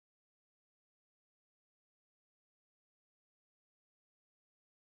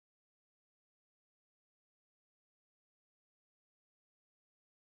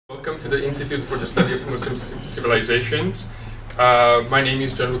welcome to the Institute for the Study of Muslim Civilizations. My name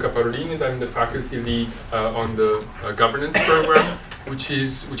is Gianluca Parolini, and I'm the faculty lead on the governance program, which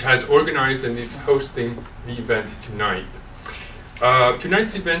has organized and is hosting the event tonight.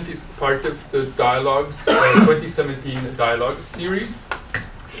 Tonight's event is part of the Dialogues 2017 Dialogues series.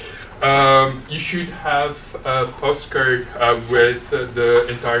 You should have a postcard with the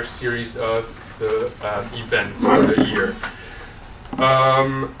entire series of the events for the year.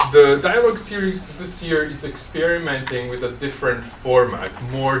 The dialogue series this year is experimenting with a different format,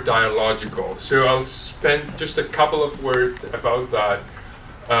 more dialogical. So I'll spend just a couple of words about that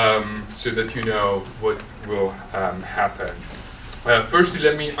so that you know what will happen. Firstly,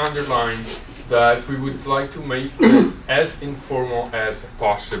 let me underline that we would like to make this as informal as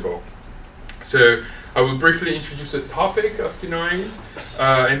possible. So I will briefly introduce the topic of tonight,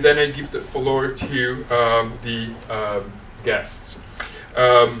 and then I give the floor to the guests.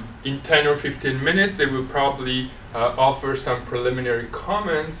 In 10 or 15 minutes, they will probably offer some preliminary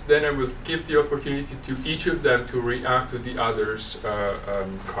comments. Then I will give the opportunity to each of them to react to the others'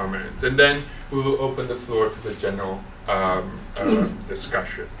 comments. And then we will open the floor to the general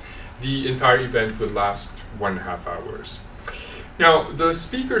discussion. The entire event will last 1.5 hours. Now, the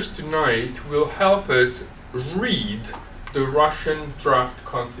speakers tonight will help us read the Russian draft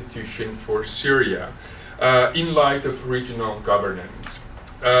constitution for Syria in light of regional governance.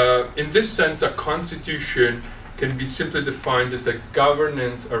 In this sense, a constitution can be simply defined as a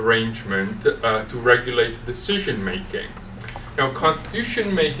governance arrangement to regulate decision making. Now,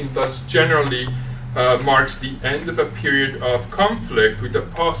 constitution making thus generally marks the end of a period of conflict with a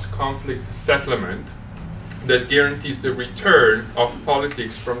post-conflict settlement that guarantees the return of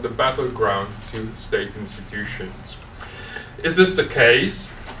politics from the battleground to state institutions. Is this the case?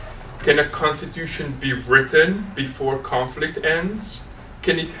 Can a constitution be written before conflict ends?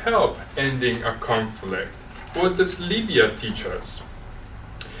 Can it help ending a conflict? What does Libya teach us?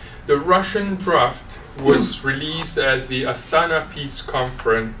 The Russian draft was released at the Astana Peace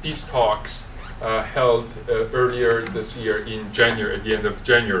Talks held earlier this year in January, at the end of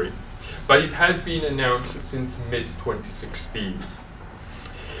January. But it had been announced since mid-2016.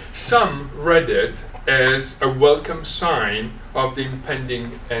 Some read it as a welcome sign of the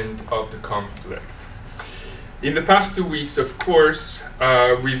impending end of the conflict. In the past 2 weeks, of course,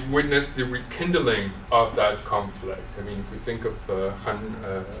 we've witnessed the rekindling of that conflict. I mean, if we think of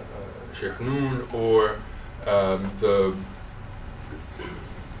Sheikh Noon or the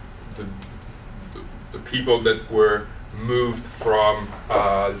people that were moved from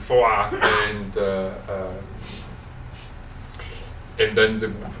Foa and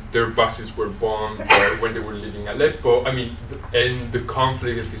then their buses were bombed when they were leaving Aleppo. I mean, and the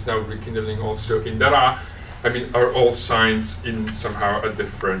conflict that is now rekindling also in Daraa, I mean, are all signs in somehow a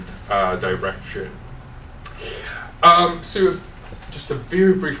different direction. So just a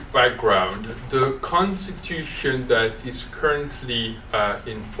very brief background. The constitution that is currently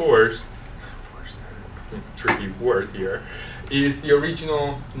enforced, tricky word here, is the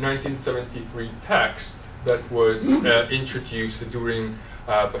original 1973 text that was introduced during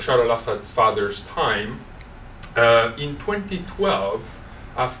Bashar al-Assad's father's time. In 2012,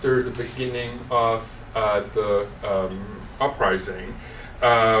 after the beginning of the uprising,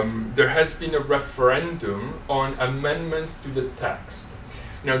 there has been a referendum on amendments to the text.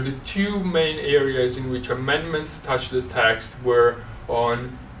 Now, the two main areas in which amendments touched the text were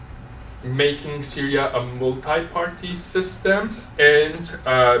on making Syria a multi-party system and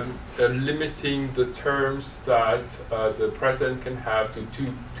limiting the terms that the president can have to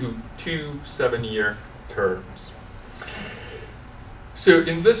two 7-year terms. So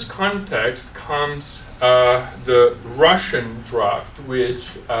in this context comes the Russian draft,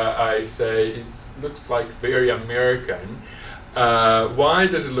 which I say it looks like very American. Why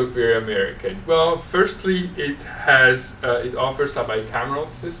does it look very American? Well, firstly, it offers a bicameral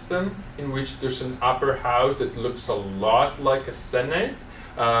system in which there's an upper house that looks a lot like a Senate.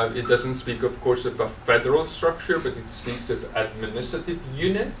 It doesn't speak, of course, of a federal structure, but it speaks of administrative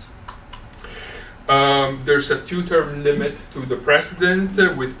units. There's a 2-term limit to the president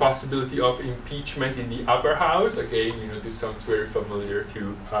with possibility of impeachment in the upper house. Again, you know, this sounds very familiar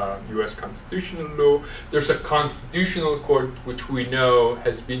to US constitutional law. There's a constitutional court, which we know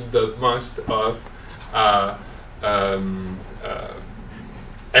has been the must of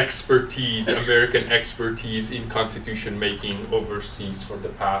expertise, American expertise in constitution making overseas for the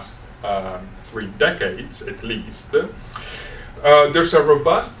past 3 decades at least. There's a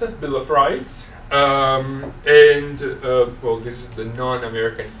robust Bill of Rights. Well, this is the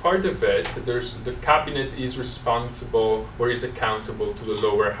non-American part of it. The cabinet is responsible or is accountable to the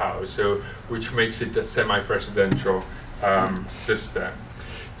lower house, so which makes it a semi-presidential system.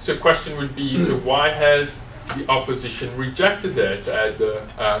 So, question would be: so why has the opposition rejected it at the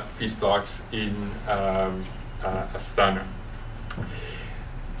peace talks in Astana?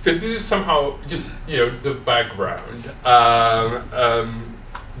 So this is somehow just the background.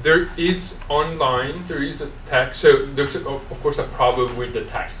 There is online, there is a text. So there's of course a problem with the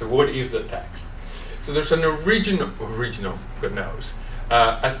text. So what is the text? So there's an original, God knows,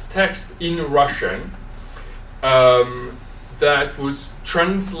 a text in Russian that was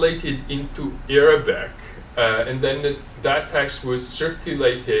translated into Arabic, and then that text was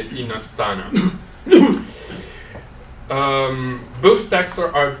circulated in Astana. Both texts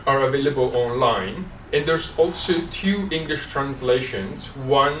are available online, and there's also 2 English translations,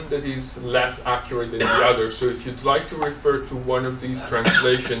 one that is less accurate than the other. So if you'd like to refer to one of these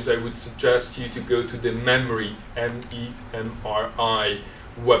translations, I would suggest you to go to the MEMRI, M-E-M-R-I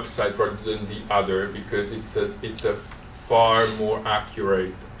website rather than the other, because it's a far more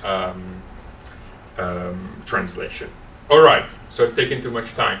accurate translation. All right, so I've taken too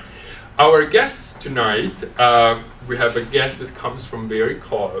much time. Our guests tonight, we have a guest that comes from very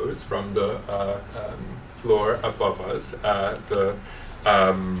close, from the floor above us,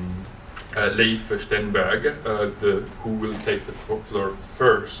 Leif Stenberg, who will take the floor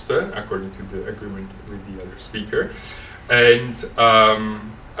first, according to the agreement with the other speaker. And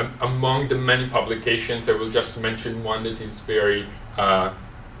among the many publications, I will just mention one that is very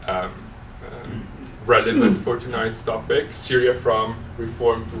relevant for tonight's topic: Syria from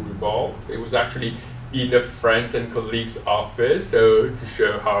Reform to Revolt. It was actually in a friend and colleague's office, so to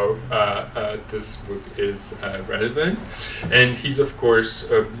show how this book is relevant. And he's, of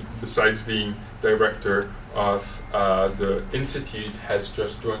course, besides being director of the institute, has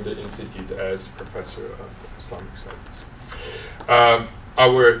just joined the institute as professor of Islamic studies.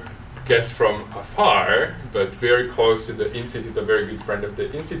 Our guest from afar, but very close to the institute, a very good friend of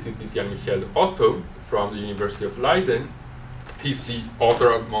the institute, is Jan-Michiel Otto from the University of Leiden. He's the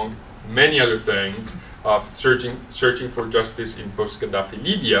author, among many other things, of Searching for Justice in Post-Gaddafi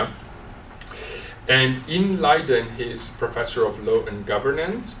Libya. And in Leiden, he's professor of law and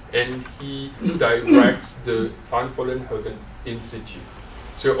governance, and he directs the Vollenhoven Institute.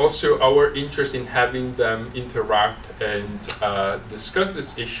 So also our interest in having them interact and discuss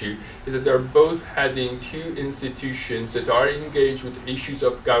this issue is that they're both heading 2 institutions that are engaged with issues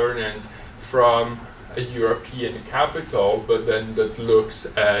of governance from a European capital, but then that looks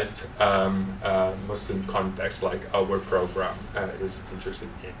at Muslim context, like our program is interested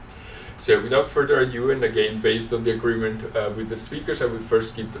in. So without further ado, and again based on the agreement with the speakers, I will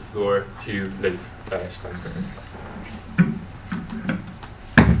first give the floor to Leif Stenberg.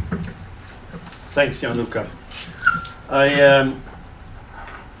 Thanks, Gianluca. I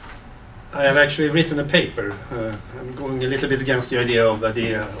have actually written a paper. I'm going a little bit against the idea of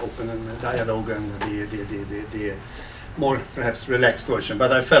the open dialogue and the more perhaps relaxed version,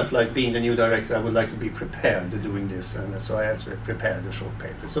 but I felt like being a new director, I would like to be prepared doing this, and so I actually prepared a short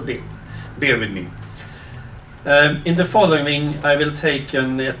paper. So bear with me. In the following, I will take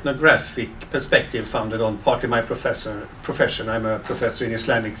an ethnographic perspective founded on partly my profession. I'm a professor in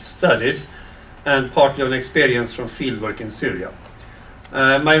Islamic studies, and partly on experience from fieldwork in Syria.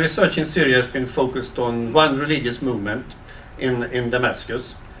 My research in Syria has been focused on one religious movement in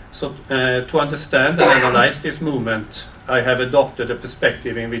Damascus. So to understand and analyze this movement, I have adopted a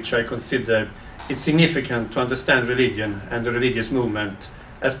perspective in which I consider it significant to understand religion and the religious movement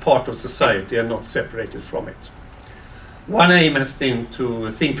as part of society and not separated from it. One aim has been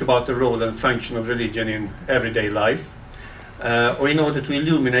to think about the role and function of religion in everyday life, or in order to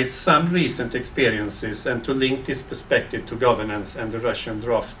illuminate some recent experiences and to link this perspective to governance and the Russian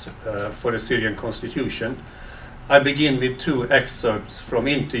draft for the Syrian constitution. I begin with 2 excerpts from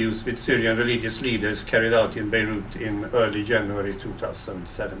interviews with Syrian religious leaders carried out in Beirut in early January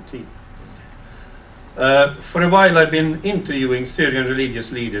 2017. For a while I've been interviewing Syrian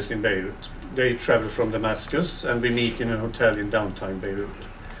religious leaders in Beirut. They travel from Damascus and we meet in a hotel in downtown Beirut.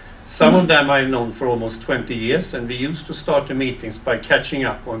 Some of them I've known for almost 20 years, and we used to start the meetings by catching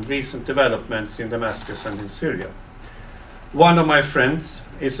up on recent developments in Damascus and in Syria. One of my friends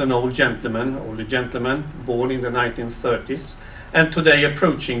is an older gentleman, born in the 1930s, and today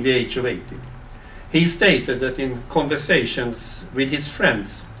approaching the age of 80. He stated that in conversations with his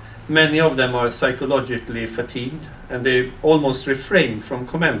friends, many of them are psychologically fatigued, and they almost refrain from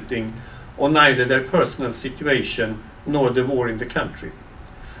commenting on neither their personal situation nor the war in the country.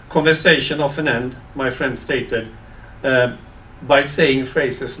 Conversation often end, my friend stated, by saying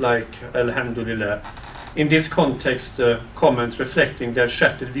phrases like Alhamdulillah. In this context, comments reflecting their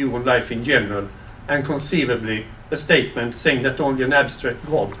shattered view on life in general, and conceivably a statement saying that only an abstract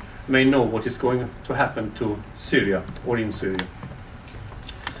God may know what is going to happen to Syria or in Syria.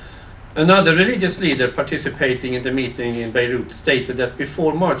 Another religious leader participating in the meeting in Beirut stated that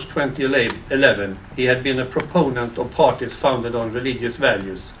before March 2011 he had been a proponent of parties founded on religious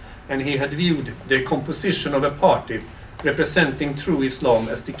values, and he had viewed the composition of a party representing true Islam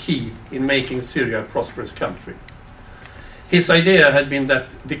as the key in making Syria a prosperous country. His idea had been that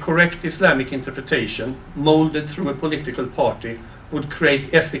the correct Islamic interpretation, molded through a political party, would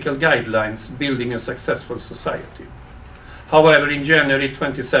create ethical guidelines building a successful society. However, in January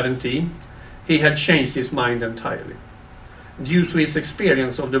 2017, he had changed his mind entirely. Due to his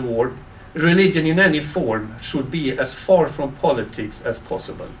experience of the war, religion in any form should be as far from politics as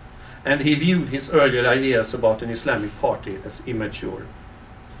possible, and he viewed his earlier ideas about an Islamic party as immature.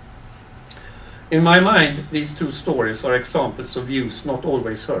 In my mind, these two stories are examples of views not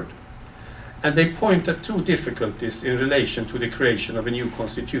always heard, and they point at two difficulties in relation to the creation of a new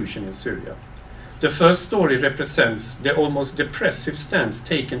constitution in Syria. The first story represents the almost depressive stance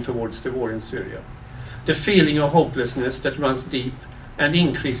taken towards the war in Syria, the feeling of hopelessness that runs deep and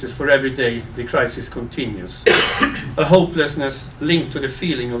increases for every day the crisis continues, a hopelessness linked to the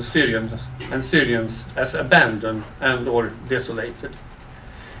feeling of Syrians as abandoned and or desolated.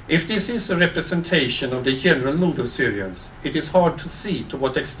 If this is a representation of the general mood of Syrians, it is hard to see to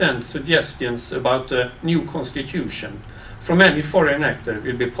what extent suggestions about a new constitution from any foreign actor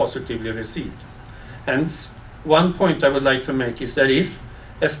will be positively received. Hence, one point I would like to make is that if,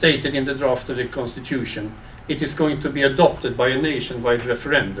 as stated in the draft of the constitution, it is going to be adopted by a nationwide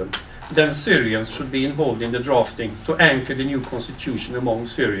referendum, then Syrians should be involved in the drafting to anchor the new constitution among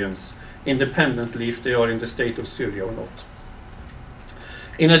Syrians, independently if they are in the state of Syria or not.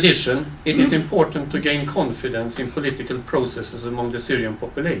 In addition, it is important to gain confidence in political processes among the Syrian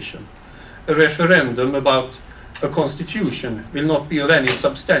population. A referendum about a constitution will not be of any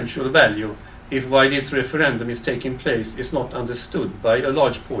substantial value if why this referendum is taking place is not understood by a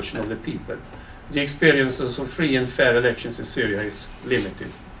large portion of the people. The experiences of free and fair elections in Syria is limited.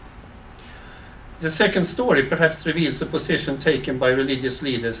 The second story perhaps reveals a position taken by religious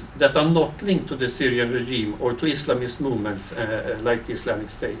leaders that are not linked to the Syrian regime or to Islamist movements like the Islamic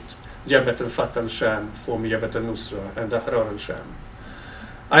State, Jabhat al-Fatah al-Sham, former Jabhat al-Nusra, and Ahrar al-Sham.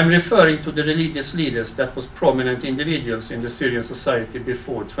 I'm referring to the religious leaders that was prominent individuals in the Syrian society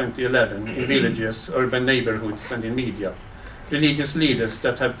before 2011 in villages, urban neighborhoods, and in media. Religious leaders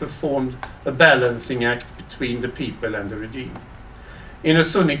that have performed a balancing act between the people and the regime. In a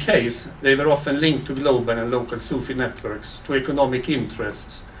Sunni case, they were often linked to global and local Sufi networks, to economic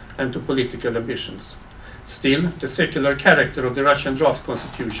interests, and to political ambitions. Still, the secular character of the Russian draft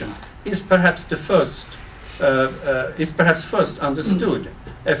constitution is perhaps first understood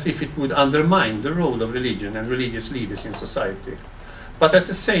as if it would undermine the role of religion and religious leaders in society. But at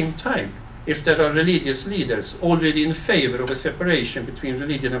the same time, if there are religious leaders already in favor of a separation between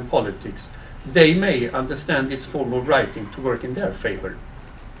religion and politics, they may understand this form of writing to work in their favor.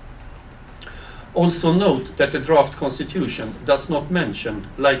 Also note that the draft constitution does not mention,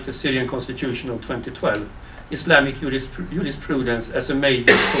 like the Syrian constitution of 2012, Islamic jurisprudence as a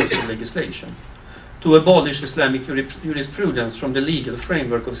major source of legislation. To abolish Islamic jurisprudence from the legal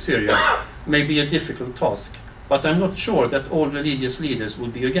framework of Syria may be a difficult task, but I'm not sure that all religious leaders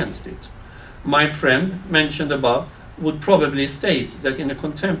would be against it. My friend, mentioned above, would probably state that in a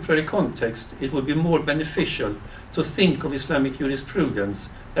contemporary context it would be more beneficial to think of Islamic jurisprudence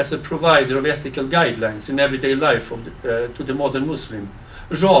as a provider of ethical guidelines in everyday life to the modern Muslim,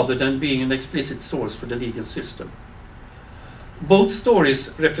 rather than being an explicit source for the legal system. Both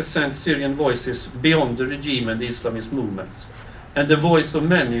stories represent Syrian voices beyond the regime and the Islamist movements, and the voice of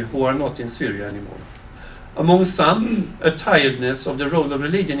many who are not in Syria anymore. Among some, a tiredness of the role of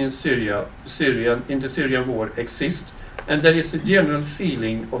religion in the Syrian war exists, and there is a general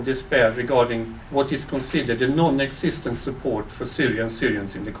feeling of despair regarding what is considered a non-existent support for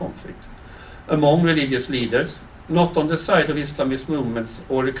Syrians in the conflict. Among religious leaders, not on the side of Islamist movements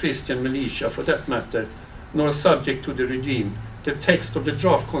or a Christian militia for that matter, nor subject to the regime, the text of the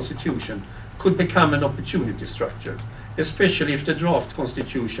draft constitution could become an opportunity structure, especially if the draft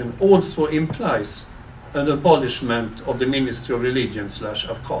constitution also implies an abolishment of the Ministry of Religion /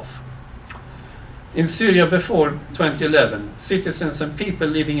 Awqaf. In Syria before 2011, citizens and people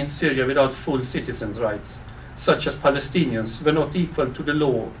living in Syria without full citizens' rights, such as Palestinians, were not equal to the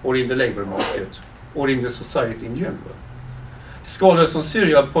law or in the labor market, or in the society in general. Scholars on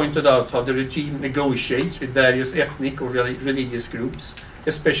Syria pointed out how the regime negotiates with various ethnic or religious groups,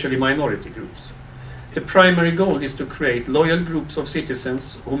 especially minority groups. The primary goal is to create loyal groups of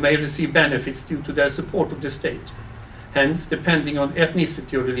citizens who may receive benefits due to their support of the state. Hence, depending on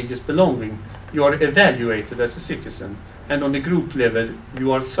ethnicity or religious belonging, you are evaluated as a citizen, and on the group level,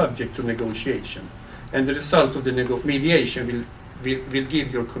 you are subject to negotiation. And the result of the mediation will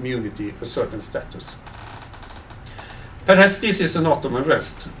give your community a certain status. Perhaps this is an Ottoman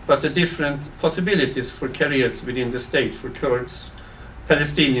rest, but the different possibilities for careers within the state for Kurds,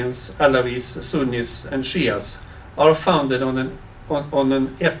 Palestinians, Alawis, Sunnis, and Shias are founded on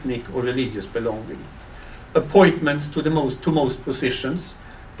an ethnic or religious belonging. Appointments to most positions,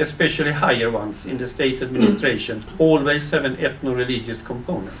 especially higher ones in the state administration, always have an ethno-religious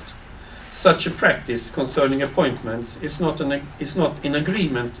component. Such a practice concerning appointments is not in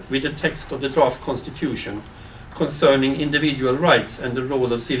agreement with the text of the draft constitution concerning individual rights and the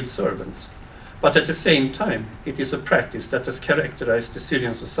role of civil servants. But at the same time, it is a practice that has characterized the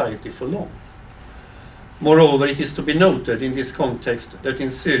Syrian society for long. Moreover, it is to be noted in this context that in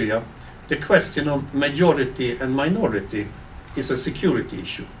Syria, the question of majority and minority is a security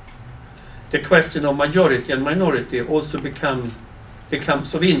issue. The question of majority and minority also becomes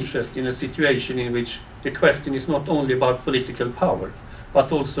of interest in a situation in which the question is not only about political power,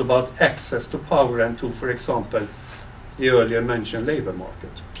 but also about access to power and to, for example, the earlier mentioned labor market.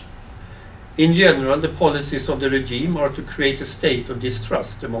 In general, the policies of the regime are to create a state of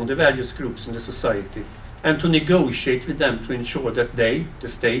distrust among the various groups in the society and to negotiate with them to ensure that they, the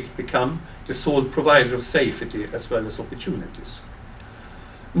state, become the sole provider of safety as well as opportunities.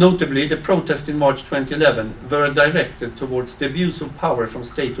 Notably, the protests in March 2011 were directed towards the abuse of power from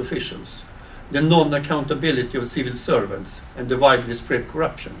state officials, the non-accountability of civil servants, and the widely spread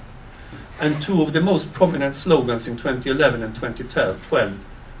corruption. And two of the most prominent slogans in 2011 and 2012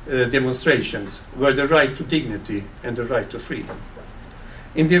 demonstrations were the right to dignity and the right to freedom.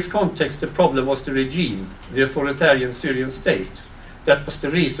 In this context, the problem was the regime, the authoritarian Syrian state. That was the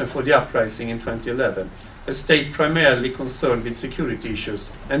reason for the uprising in 2011, a state primarily concerned with security issues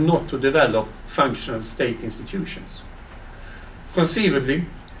and not to develop functional state institutions. Conceivably,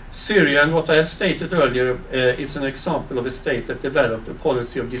 Syria, and what I have stated earlier, is an example of a state that developed a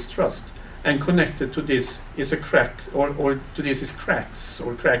policy of distrust, and connected to this is cracks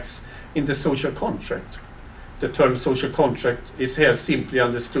in the social contract. The term social contract is here simply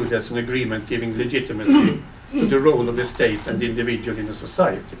understood as an agreement giving legitimacy to the role of the state and the individual in a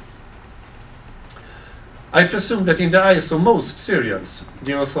society. I presume that in the eyes of most Syrians,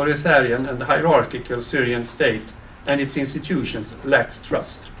 the authoritarian and hierarchical Syrian state and its institutions lacks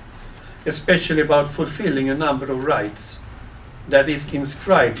trust, especially about fulfilling a number of rights that is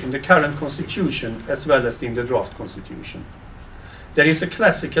inscribed in the current constitution as well as in the draft constitution. There is a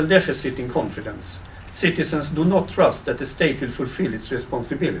classical deficit in confidence. Citizens do not trust that the state will fulfill its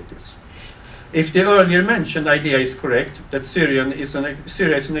responsibilities. If the earlier mentioned idea is correct, that Syria is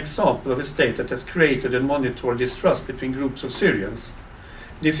an example of a state that has created and monitored distrust between groups of Syrians,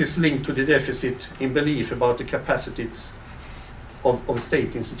 this is linked to the deficit in belief about the capacities of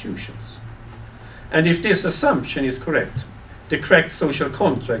state institutions. And if this assumption is correct, the cracked social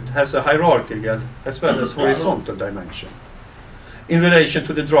contract has a hierarchical as well as horizontal dimension. In relation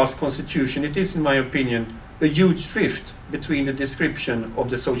to the draft constitution, it is, in my opinion, a huge rift between the description of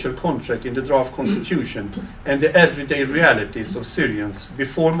the social contract in the draft constitution and the everyday realities of Syrians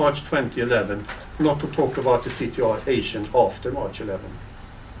before March 2011, not to talk about the situation after March 11.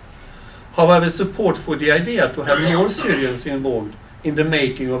 However, support for the idea to have more Syrians involved in the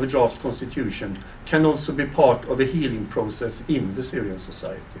making of a draft constitution can also be part of a healing process in the Syrian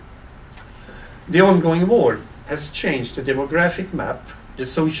society. The ongoing war has changed the demographic map, the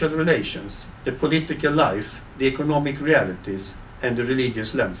social relations, the political life, the economic realities, and the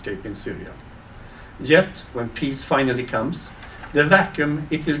religious landscape in Syria. Yet, when peace finally comes, the vacuum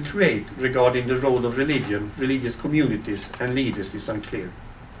it will create regarding the role of religion, religious communities, and leaders is unclear.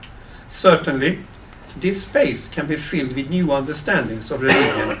 Certainly, this space can be filled with new understandings of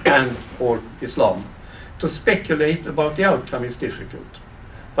religion and or Islam. To speculate about the outcome is difficult.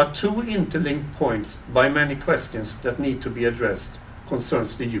 But two interlinked points by many questions that need to be addressed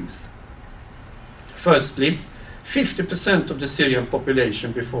concerns the youth. Firstly, 50% of the Syrian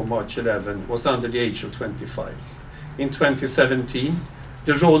population before March 11 was under the age of 25. In 2017,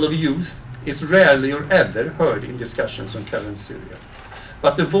 the role of youth is rarely or ever heard in discussions on current Syria.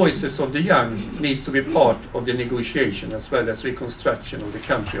 But the voices of the young need to be part of the negotiation as well as reconstruction of the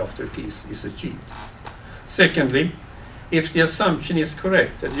country after peace is achieved. Secondly, if the assumption is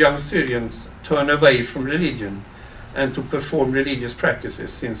correct that young Syrians turn away from religion, and to perform religious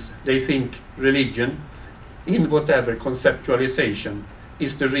practices, since they think religion, in whatever conceptualization,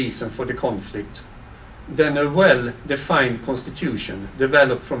 is the reason for the conflict, then a well-defined constitution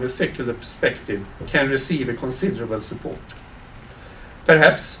developed from a secular perspective can receive a considerable support.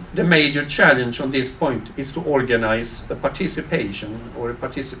 Perhaps the major challenge on this point is to organize a participation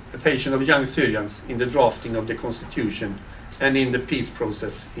of young Syrians in the drafting of the constitution and in the peace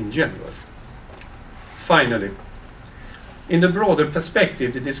process in general. Finally, in the broader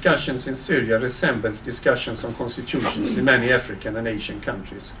perspective, the discussions in Syria resembles discussions on constitutions in many African and Asian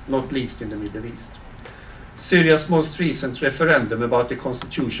countries, not least in the Middle East. Syria's most recent referendum about the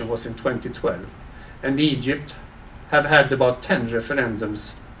constitution was in 2012, and Egypt have had about 10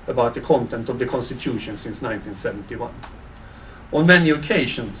 referendums about the content of the constitution since 1971. On many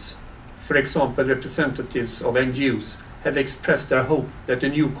occasions, for example, representatives of NGOs have expressed their hope that the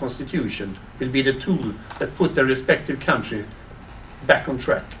new constitution will be the tool that put their respective country back on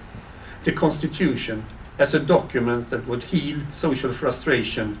track. The constitution as a document that would heal social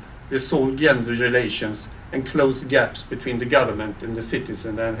frustration, resolve gender relations, and close gaps between the government and the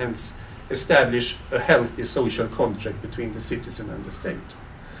citizen, and hence establish a healthy social contract between the citizen and the state.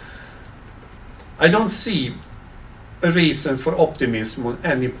 I don't see a reason for optimism on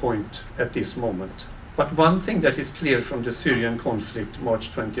any point at this moment. But one thing that is clear from the Syrian conflict, March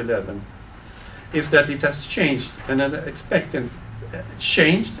 2011, is that it has changed and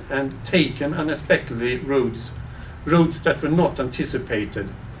taken unexpectedly roads that were not anticipated,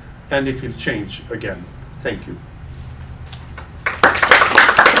 and it will change again. Thank you.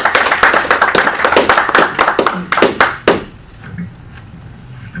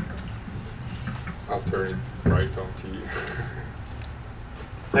 I'll turn it right on to you.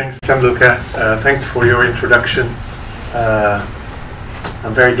 Thanks, Gianluca. Thanks for your introduction.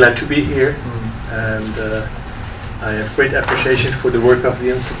 I'm very glad to be here, and I have great appreciation for the work of the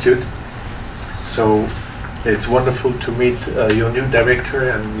Institute. So it's wonderful to meet your new director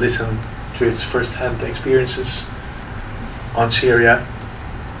and listen to his first-hand experiences on Syria.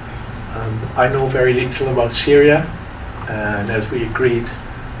 I know very little about Syria, and as we agreed,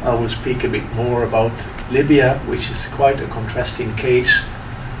 I will speak a bit more about Libya, which is quite a contrasting case.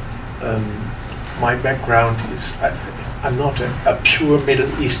 My background is, I'm not a pure Middle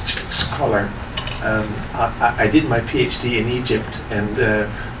East scholar. I did my PhD in Egypt, and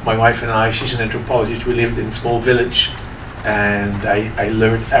my wife and I, she's an anthropologist, we lived in a small village, and I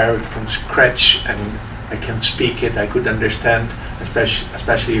learned Arabic from scratch, and I can speak it, I could understand,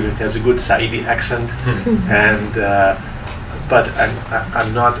 especially if it has a good Saidi accent. And but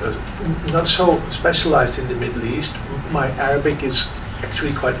I'm not so specialized in the Middle East. My Arabic is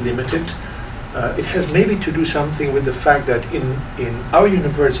actually quite limited. It has maybe to do something with the fact that in our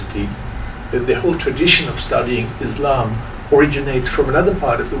university, the whole tradition of studying Islam originates from another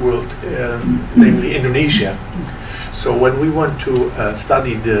part of the world, namely Indonesia. So when we want to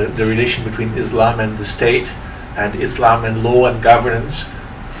study the relation between Islam and the state, and Islam and law and governance,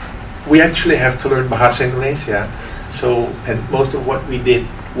 we actually have to learn Bahasa Indonesia. So, and most of what we did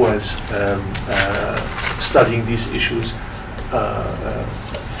was studying these issues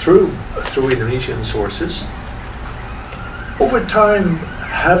through Indonesian sources. Over time,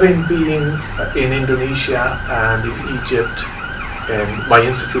 having been in Indonesia and in Egypt, and my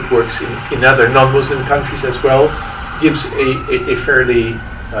institute works in other non-Muslim countries as well, gives a fairly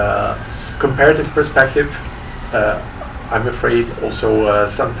comparative perspective. I'm afraid also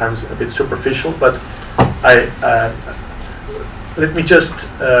sometimes a bit superficial, but let me just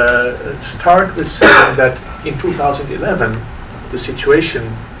start with saying that in 2011, the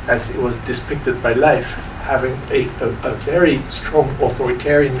situation as it was depicted by Life, having a very strong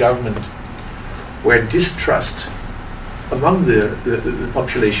authoritarian government, where distrust among the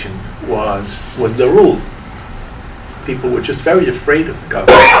population was the rule. People were just very afraid of the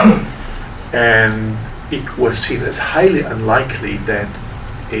government, and it was seen as highly unlikely that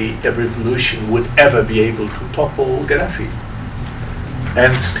a revolution would ever be able to topple Gaddafi.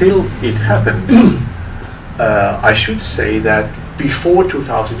 And still it happened. I should say that before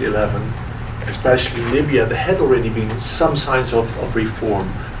 2011, especially in Libya, there had already been some signs of reform.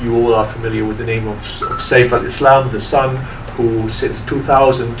 You all are familiar with the name of Saif al-Islam, the son who since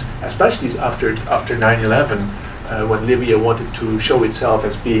 2000, especially after 9/11, when Libya wanted to show itself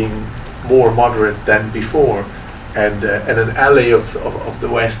as being more moderate than before, and an ally of the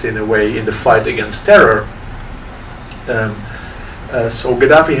West in a way in the fight against terror. So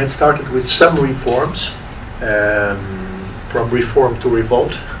Gaddafi had started with some reforms, from reform to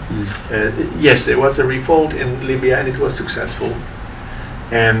revolt. Yes, there was a revolt in Libya and it was successful.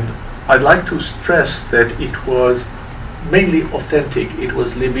 And I'd like to stress that it was mainly authentic. It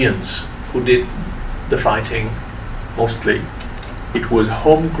was Libyans who did the fighting mostly. It was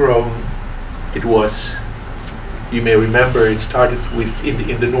homegrown. It was, you may remember, it started with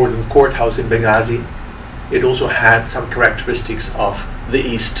in the northern courthouse in Benghazi. It also had some characteristics of the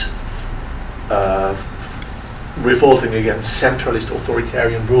East, revolting against centralist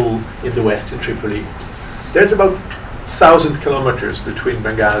authoritarian rule in the West in Tripoli. There's about 1,000 kilometers between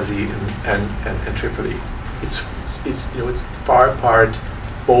Benghazi and Tripoli. It's far apart.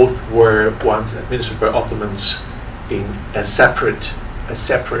 Both were once administered by Ottomans in as separate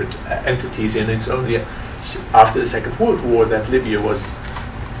entities, and it's only after the Second World War that Libya was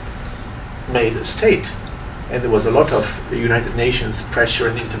made a state, and there was a lot of United Nations pressure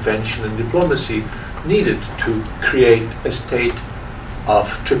and intervention and diplomacy needed to create a state of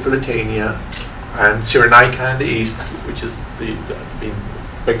Tripolitania and Cyrenaica in the east, which is in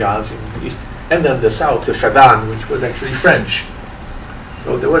Benghazi in the east, and then the south, the Fezzan, which was actually French.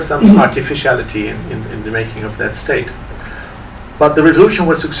 So there was some artificiality in the making of that state. But the revolution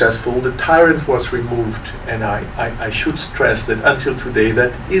was successful, the tyrant was removed, and I should stress that until today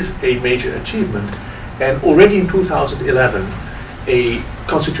that is a major achievement. And already in 2011, a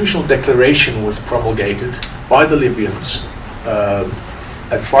constitutional declaration was promulgated by the Libyans,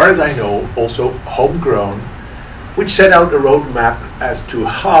 as far as I know, also homegrown, which set out a roadmap as to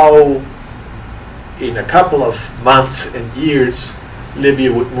how, in a couple of months and years,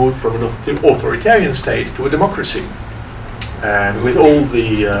 Libya would move from an authoritarian state to a democracy, and with all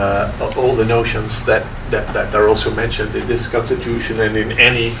the notions that are also mentioned in this constitution and in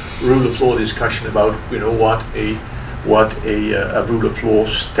any rule of law discussion about what a rule of law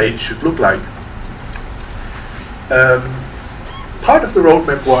state should look like. Part of the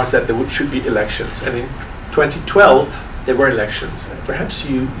roadmap was that there should be elections, and in 2012 there were elections. Perhaps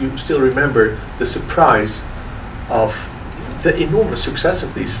you still remember the surprise of the enormous success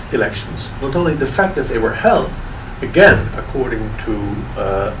of these elections. Not only the fact that they were held, again, according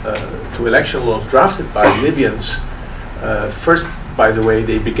to election laws drafted by Libyans. First, by the way,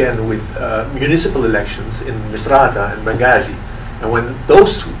 they began with municipal elections in Misrata and Benghazi. And when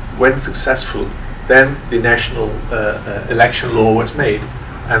those went successful, then the national election law was made.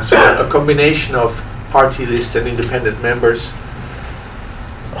 And so a combination of party list and independent members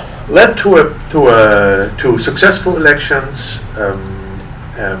led to successful elections.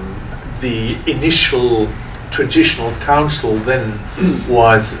 The initial transitional council then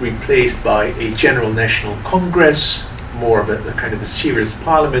was replaced by a general national congress, more of a kind of a serious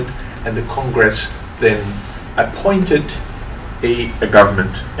parliament, and the congress then appointed a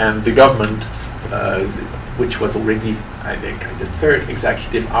government, and the government, which was already I think the third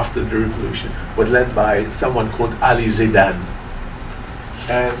executive after the revolution, was led by someone called Ali Zidane.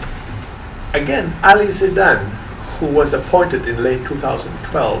 And again, Ali Zidane, who was appointed in late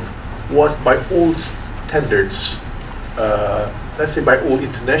 2012, was by all standards, let's say by all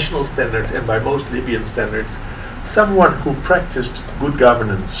international standards and by most Libyan standards, someone who practiced good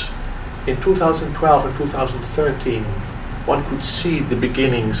governance. In 2012 and 2013, one could see the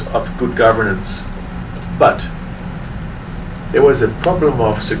beginnings of good governance. But there was a problem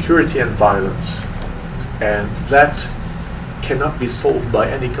of security and violence, and that cannot be solved by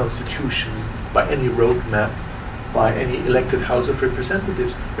any constitution, by any roadmap, by any elected House of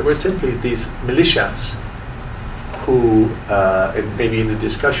Representatives. There were simply these militias who, and maybe in the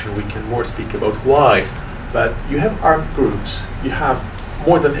discussion we can more speak about why, but you have armed groups, you have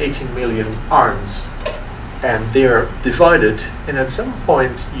more than 18 million arms, and they're divided, and at some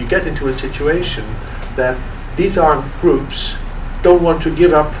point you get into a situation that these armed groups don't want to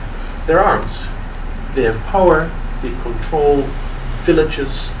give up their arms. They have power, they control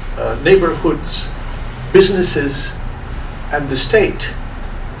villages, neighborhoods, businesses, and the state,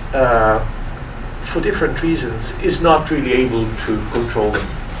 for different reasons, is not really able to control them.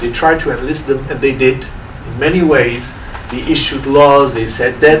 They tried to enlist them, and they did in many ways. They issued laws, they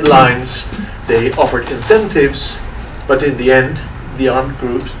set deadlines, they offered incentives, but in the end, the armed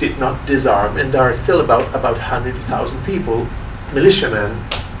groups did not disarm, and there are still about 100,000 people, militiamen,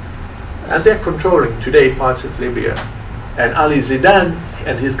 and they're controlling today parts of Libya. And Ali Zidane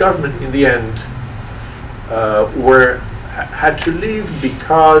and his government, in the end, had to leave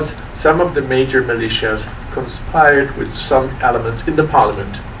because some of the major militias conspired with some elements in the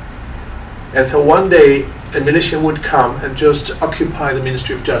parliament. And so one day, a militia would come and just occupy the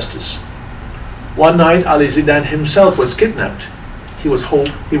Ministry of Justice. One night, Ali Zidane himself was kidnapped. He was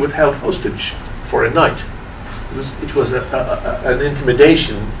held hostage for a night. It was an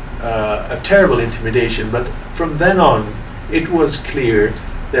intimidation, a terrible intimidation, but from then on, it was clear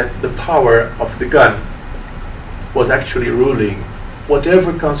that the power of the gun was actually ruling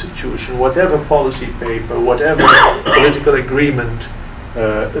whatever constitution, whatever policy paper, whatever political agreement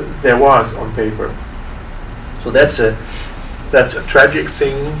there was on paper. So that's a tragic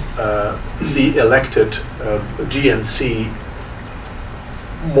thing. The elected GNC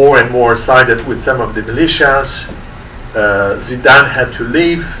more and more sided with some of the militias. Zidane had to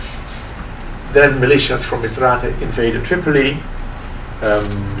leave. Then militias from Misrata invaded Tripoli.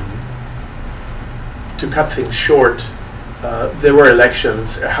 To cut things short, there were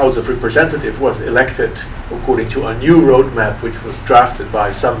elections. A House of Representatives was elected according to a new roadmap, which was drafted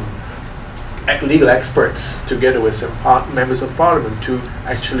by some legal experts together with some members of parliament to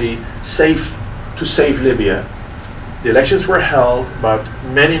actually save Libya. The elections were held, but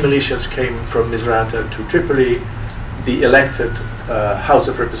many militias came from Misrata to Tripoli. The elected House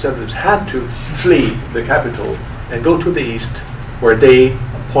of Representatives had to flee the capital and go to the east, where they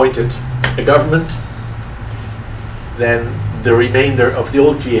appointed a government. Then the remainder of the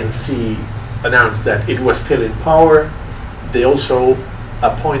old GNC announced that it was still in power. They also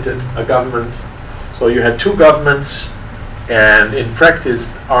appointed a government. So you had two governments, and in practice,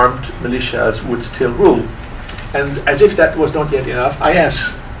 armed militias would still rule. And as if that was not yet enough,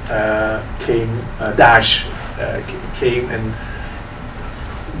 IS Daesh came, and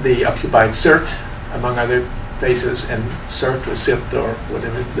they occupied Sirte, among other places, and Sirte or Sirte, or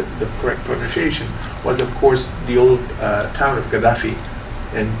whatever is the correct pronunciation, was of course the old town of Gaddafi,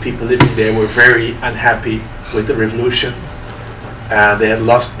 and people living there were very unhappy with the revolution. They had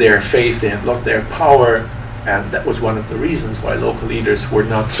lost their face, they had lost their power, and that was one of the reasons why local leaders were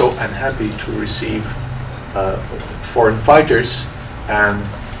not so unhappy to receive foreign fighters and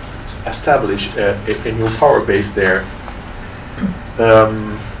establish a new power base there.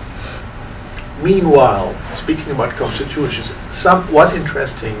 Meanwhile, speaking about constitutions, one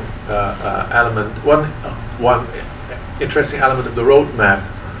interesting element of the roadmap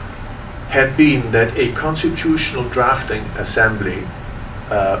had been that a constitutional drafting assembly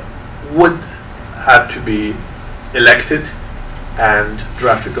would have to be elected and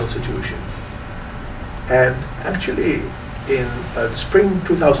draft a constitution. And actually, in spring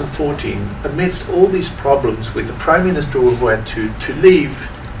 2014, amidst all these problems with the prime minister who had to leave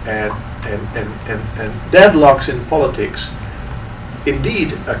and deadlocks in politics,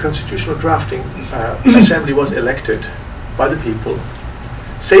 indeed a constitutional drafting assembly was elected by the people.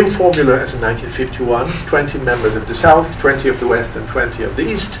 Same formula as in 1951, 20 members of the South, 20 of the West, and 20 of the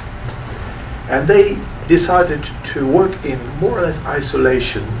East. And they decided to work in more or less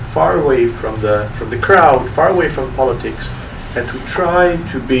isolation, far away from the crowd, far away from politics, and to try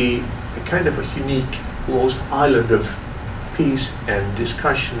to be a kind of a unique, almost island of peace and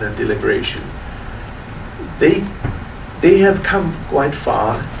discussion and deliberation. They have come quite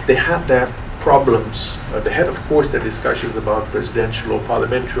far. They had their problems. They had, of course, their discussions about presidential or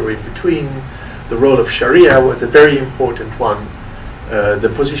parliamentary in between. The role of Sharia was a very important one. The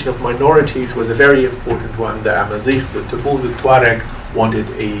position of minorities was a very important one. The Amazigh, the Tamil, the Tuareg wanted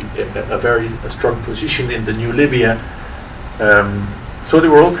a very strong position in the new Libya. So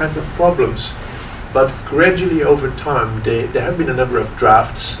there were all kinds of problems. But gradually over time, there have been a number of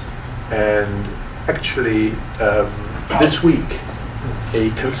drafts, and actually this week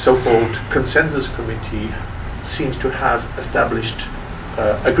a so-called consensus committee seems to have established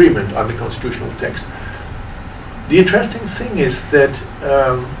agreement on the constitutional text. The interesting thing is that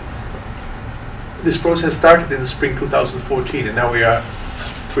this process started in spring 2014, and now we are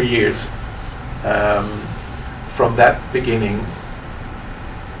 3 years from that beginning.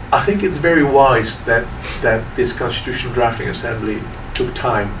 I think it's very wise that this constitutional drafting assembly took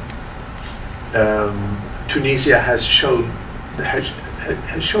time. Tunisia has shown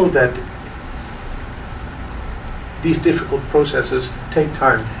that these difficult processes take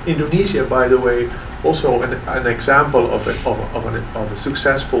time. Indonesia, by the way, also an example of a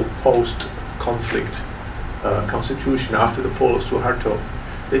successful post-conflict constitution after the fall of Suharto.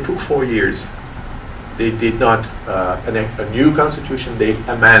 They took 4 years. They did not enact a new constitution, they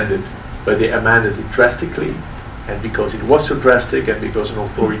amended, but they amended it drastically, and because it was so drastic and because an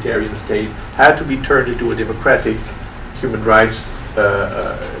authoritarian state had to be turned into a democratic, human rights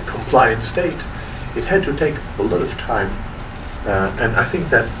compliant state, it had to take a lot of time. And I think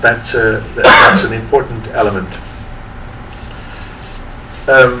that's an important element.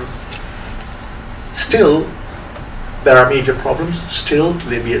 Still, there are major problems. Still,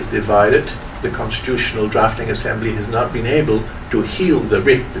 Libya is divided. The Constitutional Drafting Assembly has not been able to heal the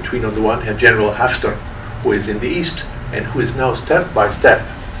rift between, on the one hand, General Haftar, who is in the east, and who is now step by step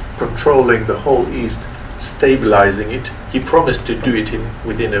controlling the whole east, stabilizing it. He promised to do it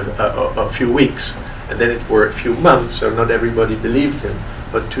within a few weeks, and then it were a few months, so not everybody believed him.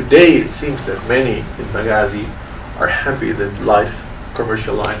 But today it seems that many in Benghazi are happy that life,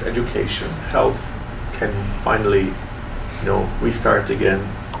 commercial life, education, health can finally, restart again.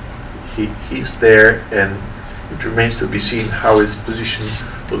 He's there, and it remains to be seen how his position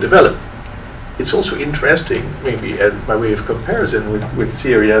will develop. It's also interesting, maybe as by way of comparison with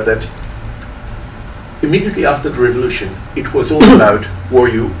Syria, that immediately after the revolution, it was all about, were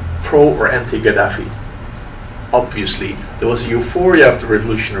you pro or anti-Gaddafi? Obviously, there was a euphoria of the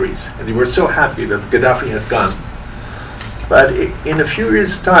revolutionaries, and they were so happy that Gaddafi had gone. But in a few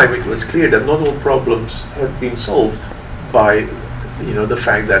years' time, it was clear that not all problems had been solved by the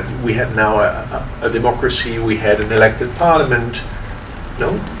fact that we had now a democracy, we had an elected parliament.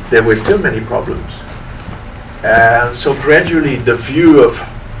 No, there were still many problems. And so gradually the view of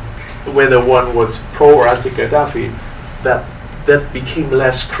whether one was pro or anti-Gaddafi, that became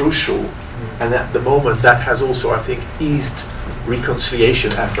less crucial. And at the moment that has also, I think, eased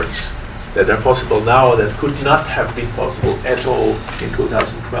reconciliation efforts that are possible now that could not have been possible at all in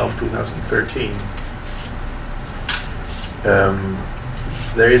 2012, 2013.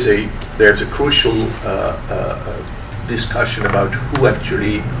 There's a crucial discussion about who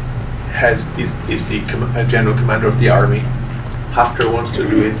actually is the general commander of the army. Haftar wants to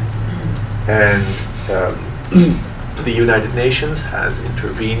do it, and the United Nations has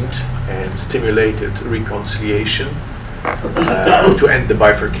intervened and stimulated reconciliation to end the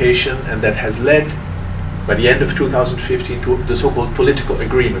bifurcation, and that has led, by the end of 2015, to the so-called political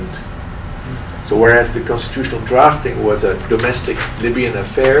agreement. So whereas the constitutional drafting was a domestic Libyan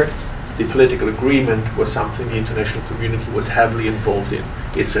affair, the political agreement was something the international community was heavily involved in.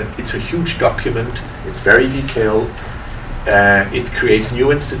 It's a huge document, it's very detailed, it creates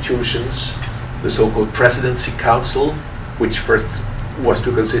new institutions, the so-called Presidency Council, which first was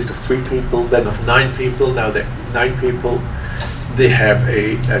to consist of 3 people, then of 9 people, now they're 9 people. They have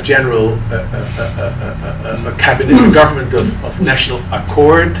a general cabinet, a government of national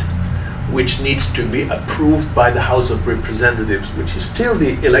accord, which needs to be approved by the House of Representatives, which is still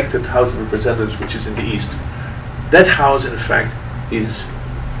the elected House of Representatives, which is in the East. That house, in fact, is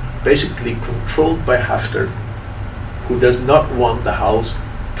basically controlled by Haftar, who does not want the House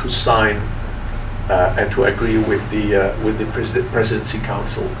to sign and to agree with the Presidency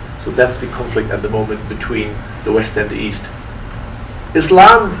Council. So that's the conflict at the moment between the West and the East.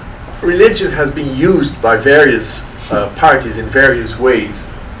 Islam, religion, has been used by various parties in various ways.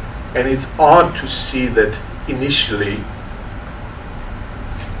 And it's odd to see that initially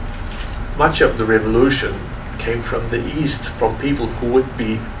much of the revolution came from the East, from people who would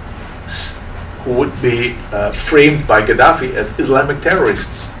be framed by Gaddafi as Islamic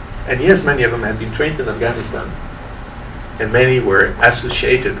terrorists. And yes, many of them had been trained in Afghanistan, and many were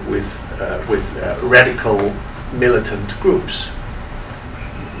associated with radical militant groups.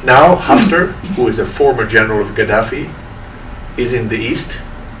 Now Haftar, who is a former general of Gaddafi, is in the East,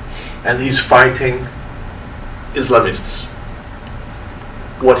 and he's fighting Islamists.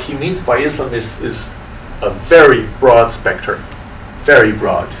 What he means by Islamists is a very broad spectrum, very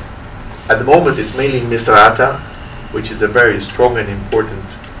broad. At the moment it's mainly Misrata, which is a very strong and important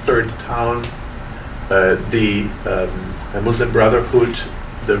third town. The Muslim Brotherhood,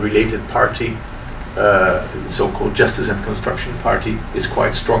 the related party, so-called Justice and Construction Party, is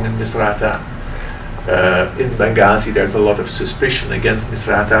quite strong in Misrata. In Benghazi there's a lot of suspicion against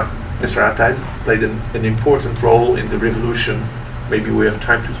Misrata. Misrata has played an important role in the revolution. Maybe we have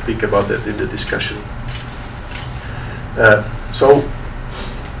time to speak about that in the discussion. So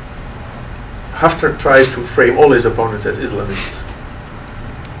Haftar tries to frame all his opponents as Islamists.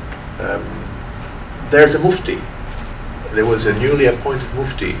 There's a mufti. There was a newly appointed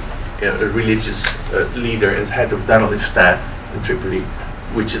mufti, a religious leader as head of Dar al-Ifta in Tripoli,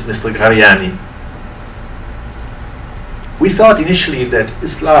 which is Mr. Ghariani. We thought initially that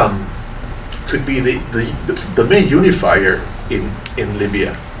Islam could be the main unifier in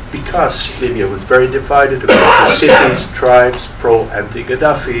Libya, because Libya was very divided across cities, tribes, pro,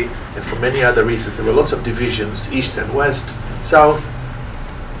 anti-Gaddafi, and for many other reasons. There were lots of divisions, east and west, south.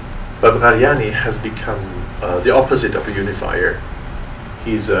 But Ghariani has become the opposite of a unifier.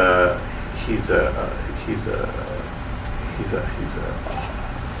 He's a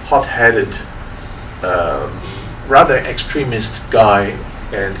hot-headed, rather extremist guy,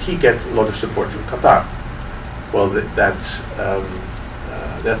 and he gets a lot of support from Qatar. Well, that's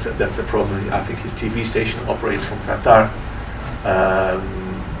a problem. I think his TV station operates from Qatar.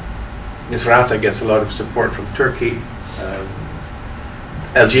 Misrata gets a lot of support from Turkey.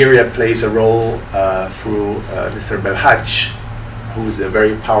 Algeria plays a role through Mr. Belhaj, who is a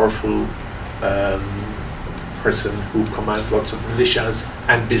very powerful person who commands lots of militias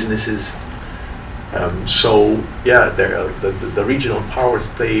and businesses. So yeah, the regional powers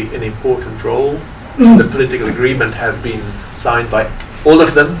play an important role. The political agreement has been signed by all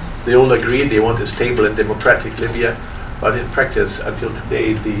of them. They all agree they want a stable and democratic Libya, but in practice, until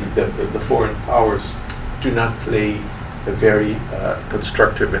today, the foreign powers do not play a very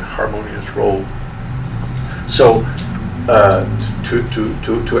constructive and harmonious role. So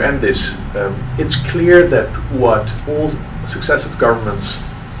to end this, it's clear that what all successive governments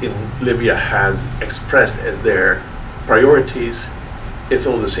in Libya has expressed as their priorities, it's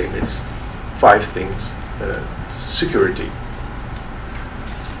all the same. It's 5 things: security,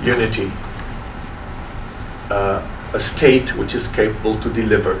 unity, a state which is capable to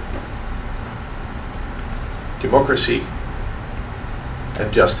deliver, democracy,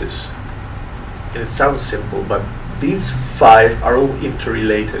 and justice. And it sounds simple, but these 5 are all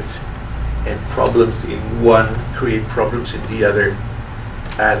interrelated, and problems in one create problems in the other.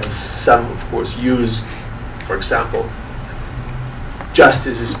 And some, of course, use, for example,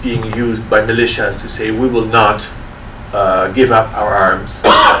 justice is being used by militias to say we will not give up our arms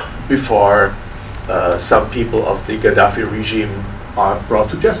before some people of the Gaddafi regime are brought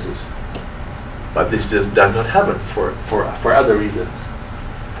to justice. But this does not happen for other reasons.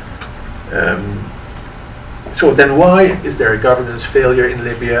 So then why is there a governance failure in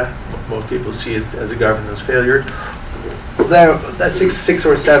Libya? Most people see it as a governance failure. There are 6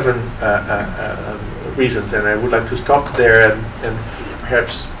 or 7 reasons, and I would like to stop there and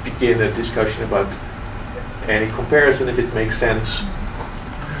perhaps begin a discussion about any comparison, if it makes sense.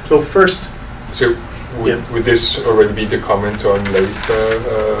 So first... So would this already be the comments on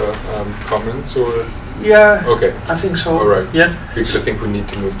later comments, or? Yeah, okay. I think so. All right. Yeah. Because I think we need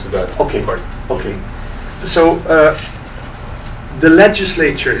to move to that okay. part. Okay. So the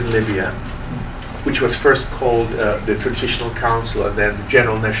legislature in Libya, which was first called the Transitional Council, and then the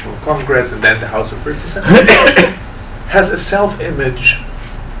General National Congress, and then the House of Representatives, has a self-image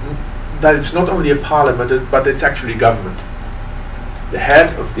that it's not only a parliament, but it's actually government. The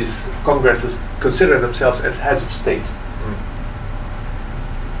head of these congresses consider themselves as heads of state.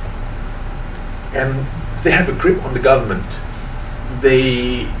 And they have a grip on the government.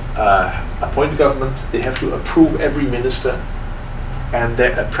 They appoint the government, they have to approve every minister, and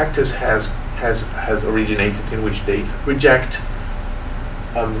their practice has originated in which they reject,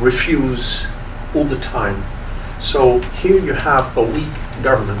 refuse all the time. So here you have a weak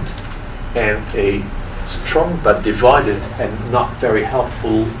government and a strong but divided and not very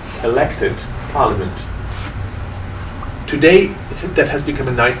helpful elected parliament. Today, that has become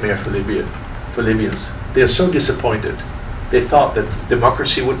a nightmare for Libyans. They are so disappointed. They thought that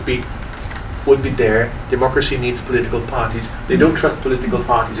democracy would be there. Democracy needs political parties. They don't trust political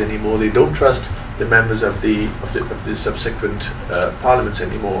parties anymore. They don't trust the members of the subsequent parliaments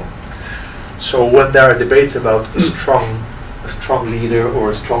anymore. So when there are debates about a strong leader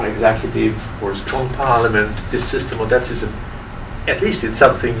or a strong executive or a strong parliament, this system or that system, at least it's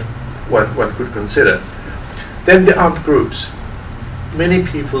something one could consider. Then the armed groups. Many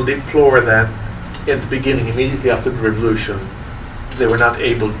people deplore that at the beginning, immediately after the revolution, they were not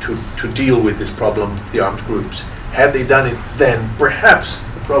able to deal with this problem of the armed groups. Had they done it then, perhaps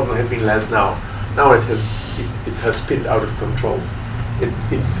the problem had been less now. Now it has spun out of control.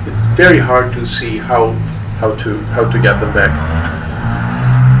 It's very hard to see how to get them back.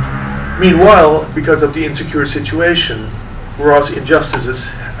 Meanwhile, because of the insecure situation, gross injustices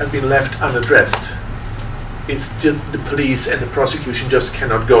have been left unaddressed. It's just the police and the prosecution just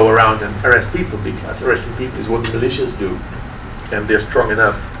cannot go around and arrest people, because arresting people is what the militias do, and they're strong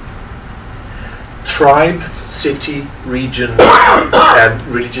enough. Tribe, city, region, and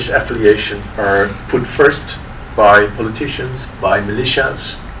religious affiliation are put first by politicians, by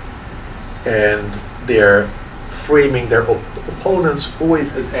militias, and they're framing their opponents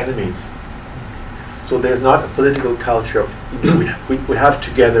always as enemies. So there's not a political culture of we have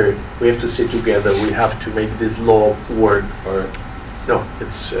to sit together, we have to make this law work, or no,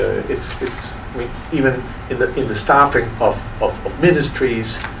 it's I mean, even in the staffing of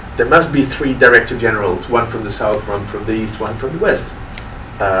ministries, there must be 3 director generals, one from the south, one from the east, one from the west,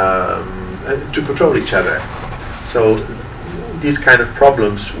 to control each other. So these kind of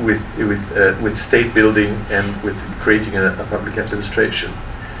problems with state building and with creating a public administration.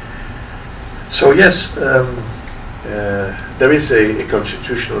 So yes, there is a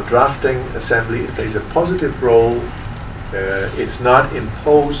constitutional drafting assembly. It plays a positive role. It's not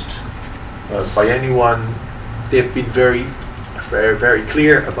imposed by anyone. They've been very, very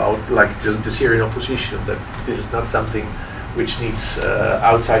clear about, like the Syrian opposition, that this is not something which needs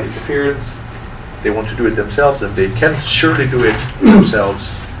outside interference. they want to do it themselves, and they can surely do it themselves.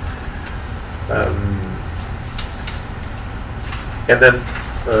 And then,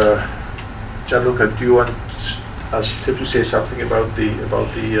 Jan-Michiel, do you want us to say something about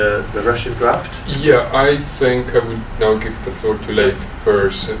the Russian draft? Yeah, I think I would now give the floor to Leif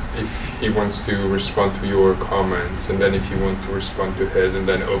first, if he wants to respond to your comments, and then if you want to respond to his, and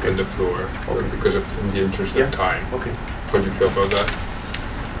then open the floor, because of in the interest of time. Okay. How do you feel about that?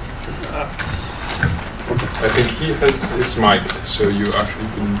 I think he is mic'd, so you actually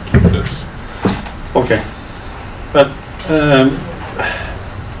can keep this. Okay, but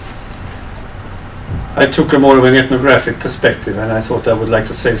I took a more of an ethnographic perspective, and I thought I would like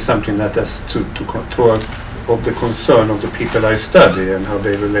to say something that is of the concern of the people I study and how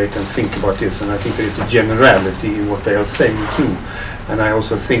they relate and think about this. And I think there is a generality in what they are saying too. And I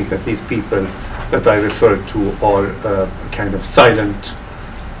also think that these people that I refer to are a kind of silent,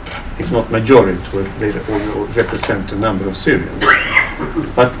 if not majority, they all represent a number of Syrians.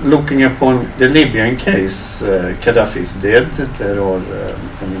 But looking upon the Libyan case, Gaddafi is dead. There are,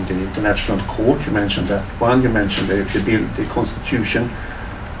 I mean, the international court, you mentioned that one, you mentioned the constitution.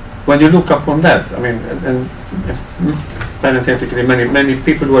 When you look upon that, I mean, and parenthetically, many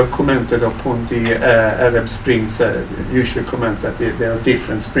people who have commented upon the Arab Springs usually comment that there are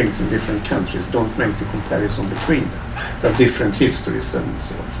different springs in different countries. Don't make the comparison between them. There are different histories and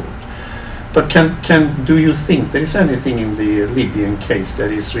so forth. But do you think there is anything in the Libyan case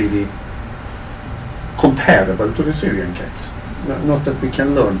that is really comparable to the Syrian case? Not that we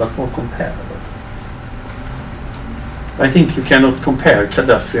can learn, but more comparable. I think you cannot compare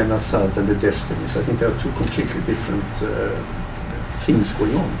Gaddafi and Assad and the destinies. I think there are two completely different things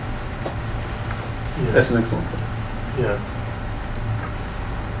going on. Yeah. As an example. Yeah.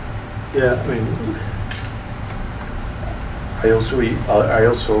 Yeah. I mean, I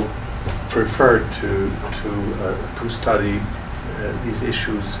also prefer to study these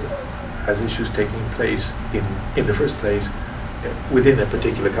issues as issues taking place in the first place within a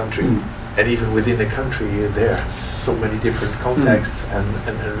particular country. And even within the country, there are so many different contexts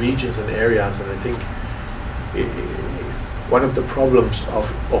and regions and areas. And I think one of the problems of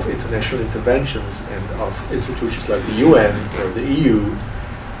international interventions and of institutions like the UN or the EU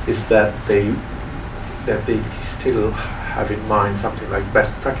is that they still have in mind something like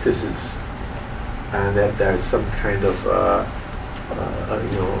best practices, and that there's some kind of a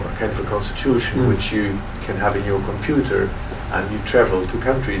kind of a constitution which you can have in your computer. And you travel to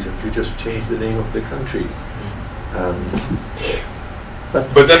countries and you just change the name of the country.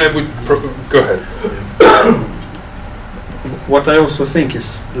 But then I would go ahead. What I also think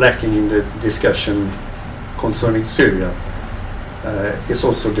is lacking in the discussion concerning Syria is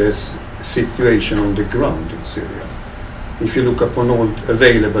also this situation on the ground in Syria. If you look upon all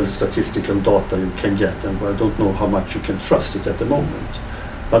available statistical data you can get, and I don't know how much you can trust it at the moment,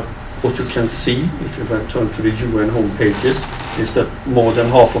 but what you can see, if you turn to the UN home pages, is that more than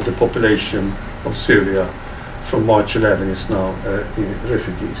half of the population of Syria from March 11 is now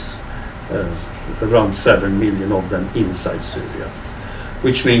refugees. Around 7 million of them inside Syria,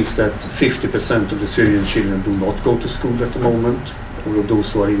 which means that 50% of the Syrian children do not go to school at the moment, all of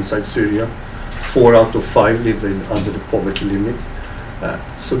those who are inside Syria. 4 out of 5 live under the poverty limit.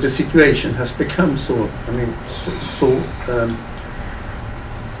 So the situation has become so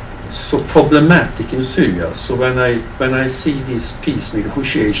problematic in Syria. So when I see these peace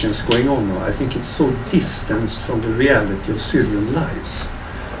negotiations going on now, I think it's so distanced from the reality of Syrian lives.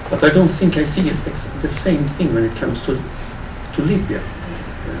 But I don't think I see the same thing when it comes to Libya.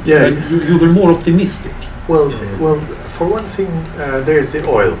 Yeah, you were more optimistic. Well, for one thing, there's the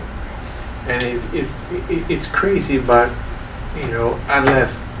oil, and it's crazy, but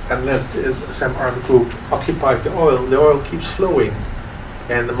unless some armed group occupies the oil keeps flowing.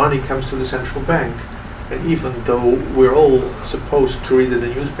 And the money comes to the central bank. And even though we're all supposed to read in the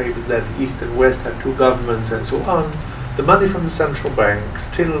newspapers that East and West have two governments and so on, the money from the central bank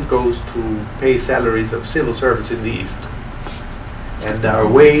still goes to pay salaries of civil service in the East. And there are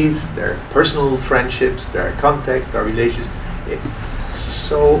ways, there are personal friendships, there are contacts, there are relations.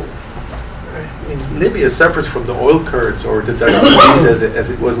 So, I mean, Libya suffers from the oil curse, or the disease as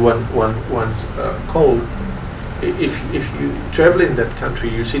it was once called. If you travel in that country,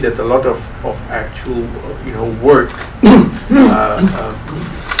 you see that a lot of actual work,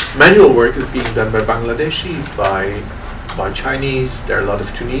 manual work is being done by Bangladeshi, by Chinese. There are a lot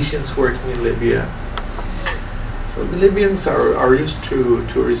of Tunisians working in Libya. So the Libyans are used to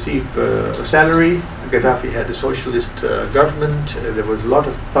receive a salary. Gaddafi had a socialist government. There was a lot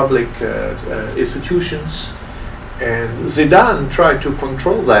of public institutions, And Zidane tried to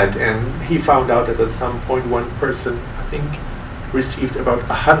control that, and he found out that at some point one person, I think, received about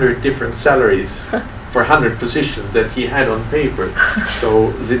 100 different salaries for 100 positions that he had on paper.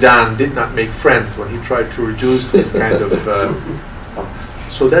 So Zidane did not make friends when he tried to reduce this kind of...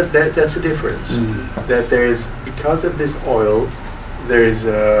 so that's a difference. That there is, because of this oil, there is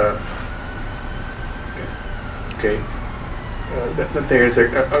a... that there is a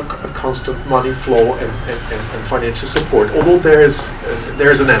constant money flow and financial support, although there is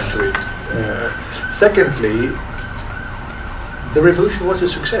an end to it. Secondly, the revolution was a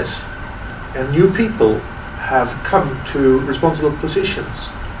success, and new people have come to responsible positions,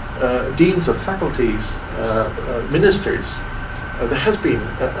 deans of faculties, ministers. There has been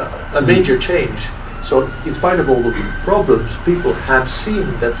a major change. So, in spite of all the problems, people have seen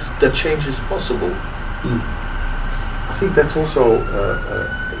that change is possible. I think that's also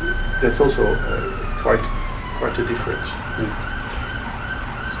quite a difference.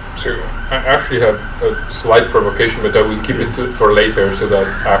 So I actually have a slight provocation, but I will keep it for later so that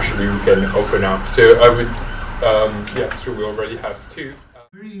actually we can open up. So I would, so we already have two.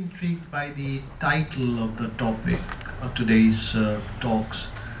 Very intrigued by the title of the topic of today's talks,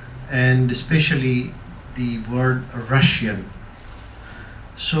 and especially the word Russian.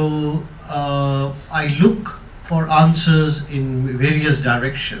 So I look for answers in various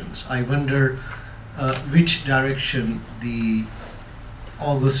directions. I wonder which direction the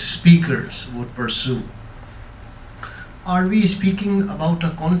august speakers would pursue. Are we speaking about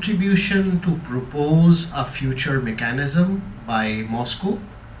a contribution to propose a future mechanism by Moscow?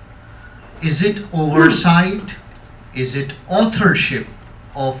 Is it oversight? Is it authorship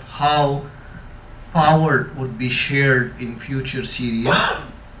of how power would be shared in future Syria?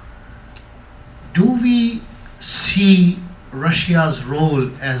 Do we see Russia's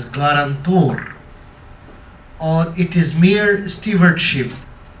role as guarantor, or it is mere stewardship,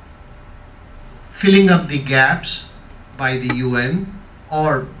 filling up the gaps by the UN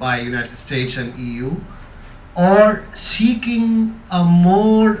or by United States and EU, or seeking a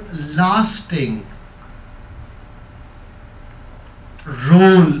more lasting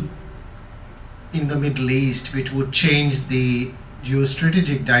role in the Middle East, which would change the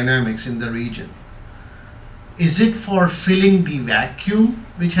geostrategic dynamics in the region? Is it for filling the vacuum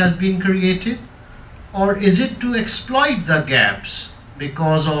which has been created, or is it to exploit the gaps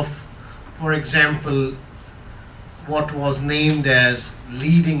because of, for example, what was named as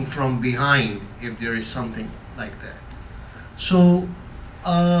leading from behind, if there is something like that? So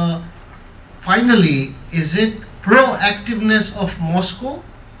finally, is it proactiveness of Moscow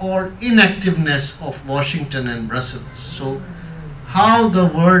or inactiveness of Washington and Brussels? So how the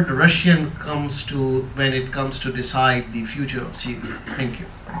word Russian comes to, when it comes to decide the future of Syria? Thank you.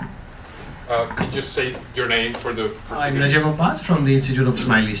 Can you just say your name for the... I'm Rajab Abbas from the Institute of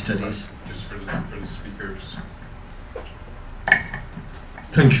Smiley Studies. Just for the speakers.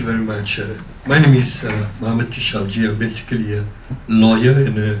 Thank you very much. My name is Mohammed Kishavji. I'm basically a lawyer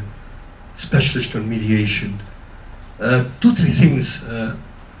and a specialist on mediation. 2-3 things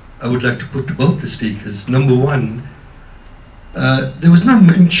I would like to put to both the speakers. Number one, there was no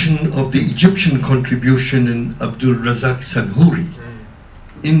mention of the Egyptian contribution in Abdul Razak Sanhouri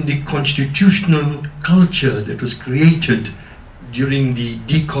in the constitutional culture that was created during the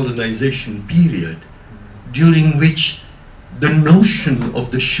decolonization period, during which the notion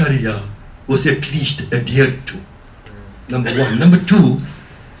of the Sharia was at least adhered to. Number one. Number two,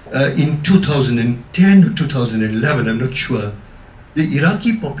 in 2010 or 2011, I'm not sure, the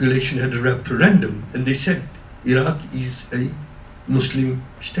Iraqi population had a referendum, and they said Iraq is a Muslim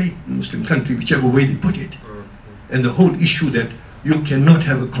state, Muslim country, whichever way they put it. And the whole issue that you cannot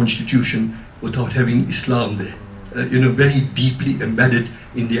have a constitution without having Islam there, very deeply embedded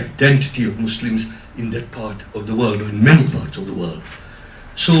in the identity of Muslims in that part of the world, or in many parts of the world.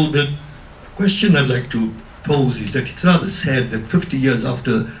 So the question I'd like to pose is that it's rather sad that 50 years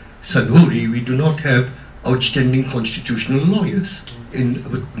after Sanhouri, we do not have outstanding constitutional lawyers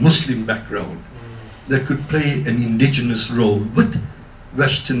with Muslim background that could play an indigenous role with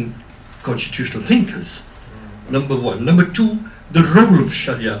Western constitutional thinkers. Number one. Number two, the role of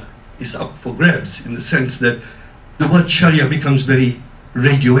Sharia is up for grabs, in the sense that the word Sharia becomes very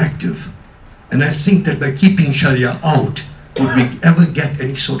radioactive. And I think that by keeping Sharia out, would we ever get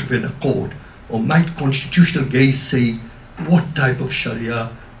any sort of an accord? Or might constitutional gaze say what type of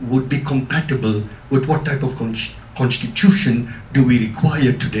Sharia would be compatible with what type of constitution do we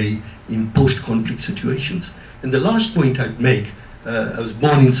require today in post-conflict situations? And the last point I'd make, I was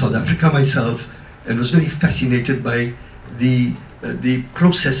born in South Africa myself, and was very fascinated by the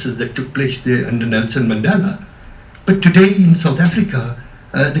processes that took place there under Nelson Mandela. But today in South Africa,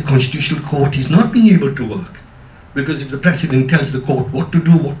 the Constitutional Court is not being able to work. Because if the President tells the court what to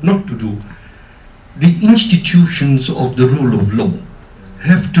do, what not to do, the institutions of the rule of law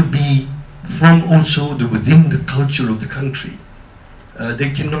have to be from also within the culture of the country. They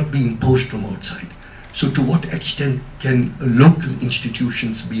cannot be imposed from outside. So to what extent can local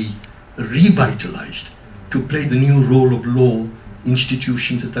institutions be revitalized to play the new role of law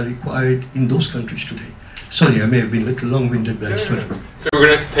institutions that are required in those countries today? Sorry, I may have been a little long-winded, but So we're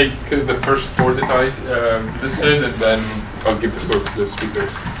going to take the first four that I listed, and then I'll give the floor to the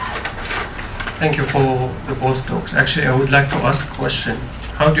speakers. Thank you for the both talks. Actually, I would like to ask a question.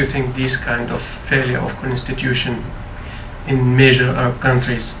 How do you think this kind of failure of constitution in major Arab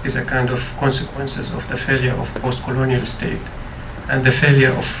countries is a kind of consequences of the failure of post-colonial state and the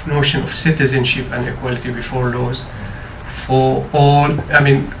failure of notion of citizenship and equality before laws for all,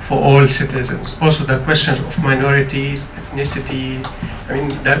 for all citizens? Also the questions of minorities, ethnicity,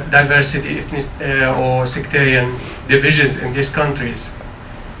 diversity, or sectarian divisions in these countries.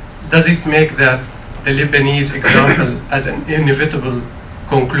 Does it make that the Lebanese example as an inevitable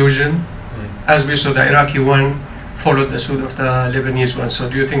conclusion, as we saw the Iraqi one followed the suit of the Lebanese one? So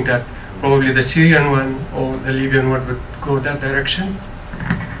do you think that probably the Syrian one or the Libyan one would go that direction?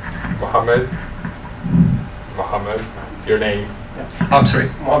 Mohammed, your name? I'm sorry,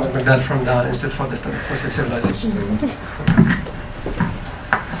 Mohammed Magdal from the Institute for the Study of Muslim Civilization.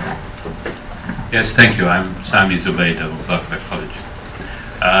 Yes, thank you. I'm Sami Zubaydah of Berkeley College.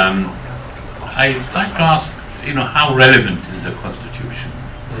 I'd like to ask, how relevant is the Constitution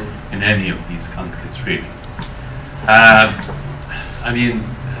in any of these countries, really?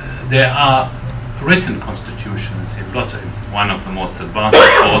 There are written constitutions in lots of, one of the most advanced, of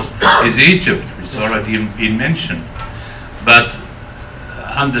course, is Egypt, which has already been mentioned. But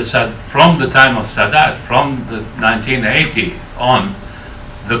from the time of Sadat, from the 1980 on,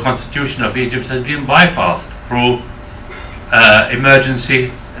 the constitution of Egypt has been bypassed through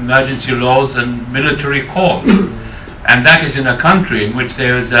emergency laws and military courts. And that is in a country in which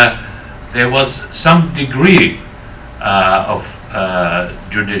there was some degree of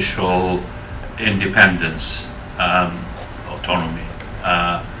judicial independence, autonomy.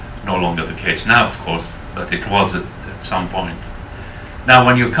 No longer the case now, of course, but it was at some point. Now,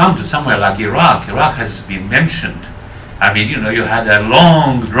 when you come to somewhere like Iraq has been mentioned. You had a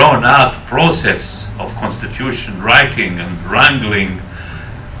long, drawn-out process of constitution writing and wrangling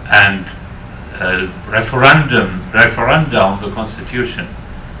and referenda on the constitution.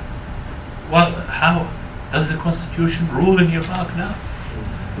 Well, how does the constitution rule in Iraq now?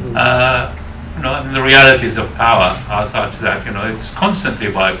 The realities of power are such that it's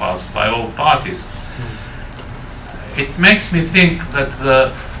constantly bypassed by all parties. It makes me think that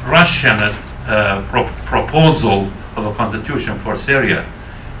the Russian proposal of a constitution for Syria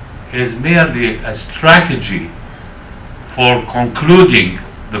is merely a strategy for concluding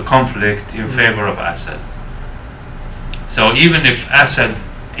the conflict in favor of Assad. So even if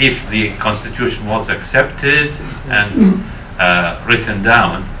the constitution was accepted and written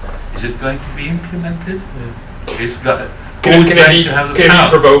down, is it going to be implemented? Can I be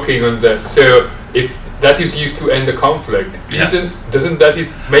provoking on this? So if that is used to end the conflict, doesn't that make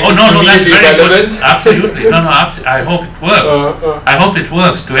it immediately relevant? Absolutely. I hope it works. I hope it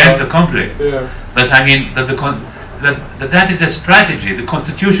works to end the conflict. Yeah. But that is a strategy. The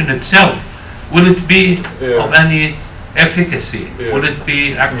constitution itself, will it be of any efficacy? Yeah. Will it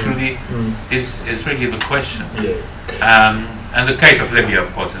be actually, is really the question. Yeah. And the case of Libya, of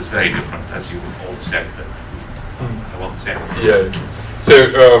course, is very different, as you all said, but I won't say it. Yeah.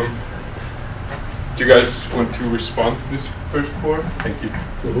 So, do you guys want to respond to this first four? Thank you.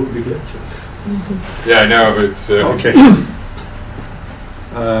 The whole big lecture. Yeah, I know, but it's... Okay.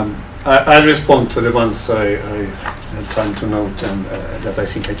 I'll respond to the ones I had time to note and that I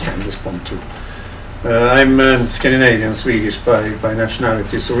think I can respond to. I'm Scandinavian, Swedish by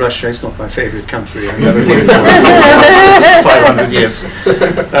nationality, so Russia is not my favorite country. I never lived for 500 years.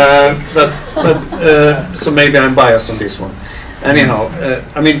 So maybe I'm biased on this one. Anyhow,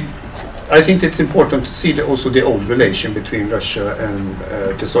 I think it's important to see also the old relation between Russia and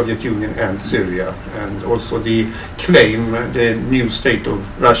the Soviet Union and Syria, and also the claim the new state of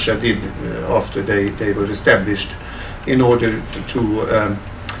Russia did after they were established in order to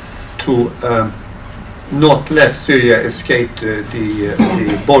not let Syria escape the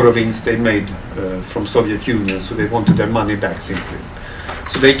borrowings they made from Soviet Union, so they wanted their money back simply.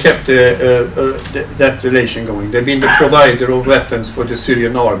 So they kept that relation going. They've been the provider of weapons for the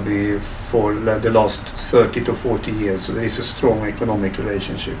Syrian army for the last 30 to 40 years, so there is a strong economic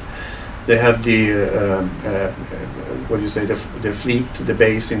relationship. They have the what do you say, the fleet, the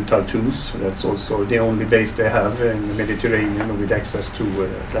base in Tartus. That's also the only base they have in the Mediterranean with access to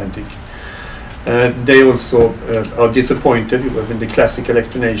Atlantic. They also are disappointed in the classical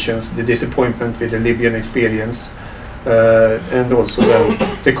explanations, the disappointment with the Libyan experience, and also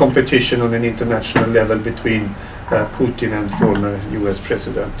the competition on an international level between Putin and former US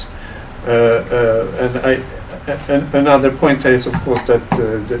President. And another point there is, of course, that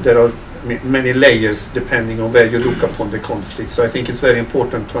there are many layers depending on where you look upon the conflict. So I think it's very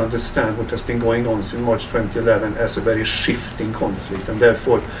important to understand what has been going on since March 2011 as a very shifting conflict, and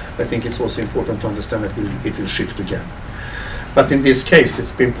therefore I think it's also important to understand that it will shift again. But in this case,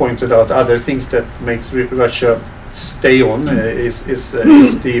 it's been pointed out other things that makes Russia stay on is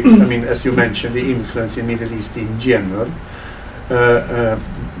the, I mean, as you mentioned, the influence in Middle East in general.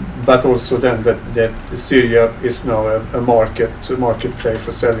 But also then that Syria is now a marketplace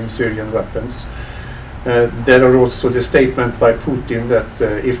for selling Syrian weapons. There are also the statement by Putin that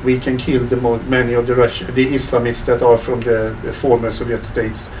if we can kill many of the Islamists that are from the former Soviet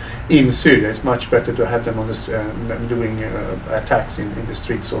states in Syria, it's much better to have them on doing attacks in the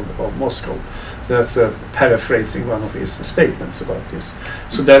streets of Moscow. That's paraphrasing one of his statements about this.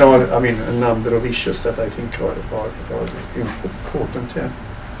 So there are, I mean, a number of issues that I think are important here.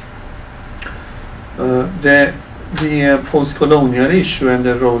 The post-colonial issue and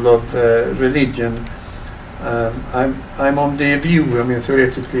the role of religion, I'm on the view, I mean,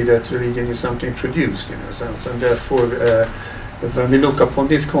 theoretically, that religion is something produced in a sense, and therefore when we look upon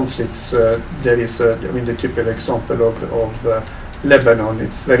these conflicts, there is I mean, the typical example of Lebanon.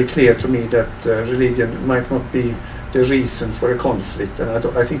 It's very clear to me that religion might not be the reason for a conflict, and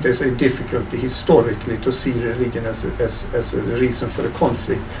I think there's very difficulty historically to see religion as a reason for a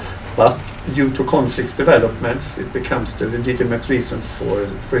conflict. But due to conflicts developments, it becomes the legitimate reason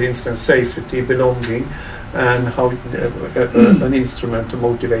for instance, safety, belonging, and how an instrument to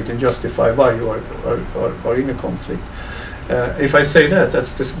motivate and justify why you are in a conflict. If I say that,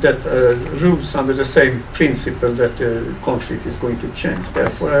 that rules under the same principle that the conflict is going to change.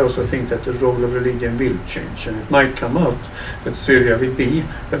 Therefore, I also think that the role of religion will change, and it might come out that Syria will be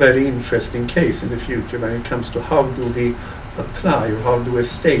a very interesting case in the future when it comes to how do we apply or how do a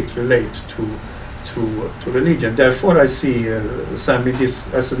state relate to religion. Therefore, I see Sami this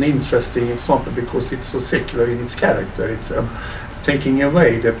as an interesting example because it's so secular in its character. It's taking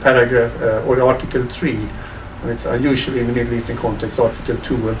away the paragraph or Article 3. It's usually in the Middle Eastern context Article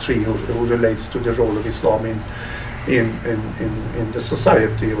 2 and 3 who relates to the role of Islam in the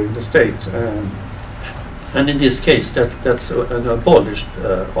society or in the state. And in this case, that's an abolished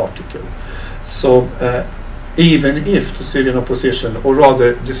article. So even if the Syrian opposition, or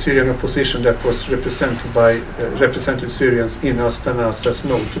rather the Syrian opposition that was represented by represented Syrians in Astana says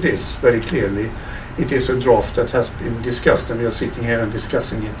no to this very clearly, it is a draft that has been discussed, and we are sitting here and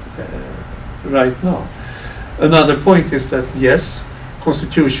discussing it right now. Another point is that yes,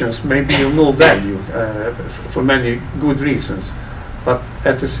 constitutions may be of no value for many good reasons, but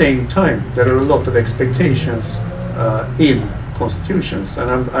at the same time there are a lot of expectations in constitutions,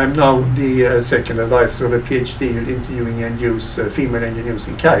 and I'm now the second advisor of a PhD interviewing NGOs, female NGOs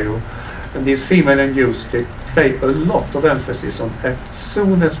in Cairo, and these female NGOs, they play a lot of emphasis on as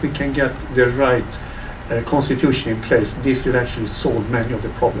soon as we can get the right constitution in place, this will actually solve many of the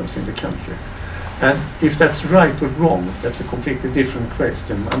problems in the country. And if that's right or wrong, that's a completely different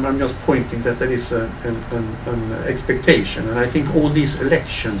question. I'm just pointing that there is an expectation, and I think all these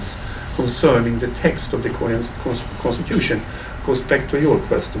elections concerning the text of the Constitution goes back to your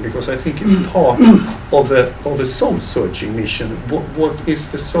question, because I think it's part of a soul-searching mission. What is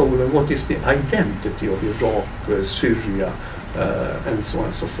the soul and what is the identity of Iraq, Syria, and so on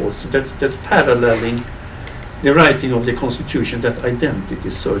and so forth. So that's paralleling the writing of the Constitution, that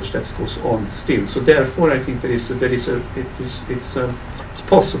identity search that goes on still. So therefore, I think it's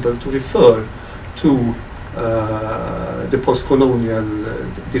possible to refer to the post-colonial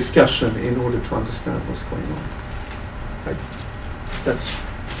discussion in order to understand what's going on. Right. That's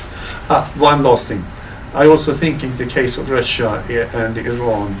one last thing. I also think in the case of Russia and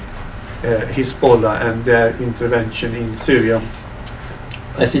Iran, Hezbollah and their intervention in Syria,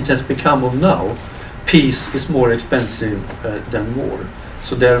 as it has become of now, peace is more expensive than war.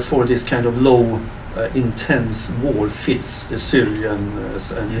 So therefore this kind of low intense war fits the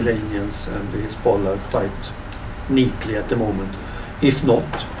Syrians and Iranians and the Hezbollah quite neatly at the moment. If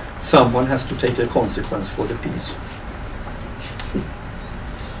not, someone has to take the consequence for the peace.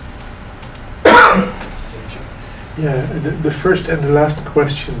 Yeah, the first and the last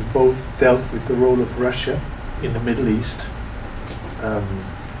question both dealt with the role of Russia in the Middle East.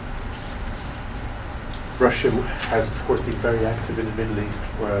 Russia has, of course, been very active in the Middle East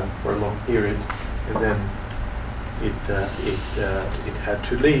for a long period, and then it had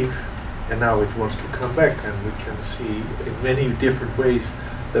to leave, and now it wants to come back. And we can see in many different ways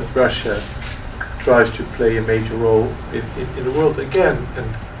that Russia tries to play a major role in the world again. And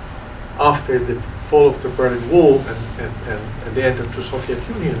after the fall of the Berlin Wall and the end of the Soviet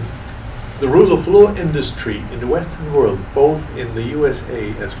Union, the rule of law industry in the Western world, both in the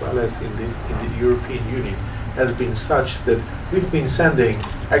USA as well as in the European Union, has been such that we've been sending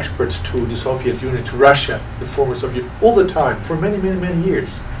experts to the Soviet Union, to Russia, the former Soviet, all the time for many, many, many years,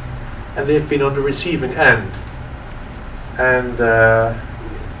 and they've been on the receiving end. And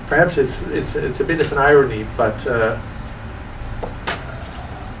perhaps it's a bit of an irony, but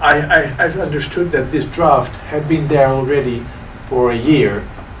I've understood that this draft had been there already for a year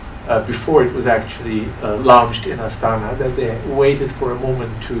before it was actually launched in Astana, that they waited for a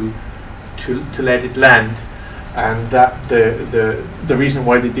moment to let it land, and that the reason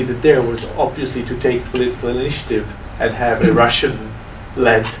why they did it there was obviously to take political initiative and have a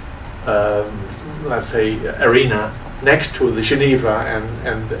Russian-led, let's say, arena next to the Geneva,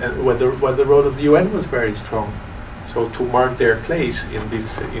 and where the role of the UN was very strong. So to mark their place in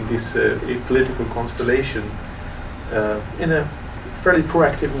this political constellation in a fairly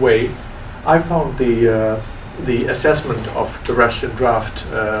proactive way. I found the assessment of the Russian draft,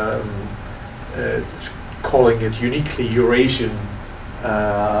 calling it uniquely Eurasian,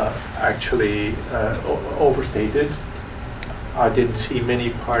 actually overstated. I didn't see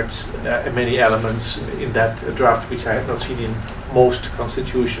many parts, many elements in that draft which I have not seen in most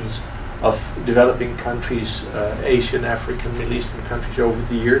constitutions of developing countries, Asian, African, Middle Eastern countries over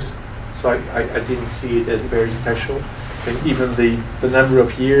the years. So I didn't see it as very special. And even the number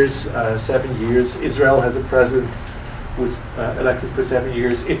of years, 7 years. Israel has a president who was elected for 7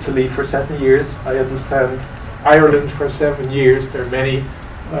 years. Italy for 7 years, I understand. Ireland for 7 years. There are many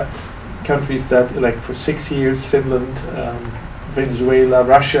countries that elect for 6 years. Finland, Venezuela,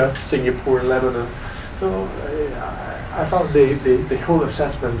 Russia, Singapore, Lebanon. So I found the whole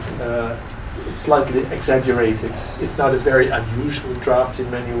assessment slightly exaggerated. It's not a very unusual draft in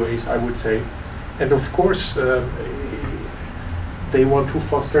many ways, I would say. And of course, they want to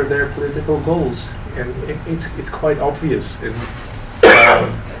foster their political goals, and it's quite obvious. And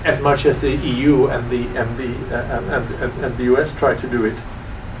as much as the EU and the US try to do it.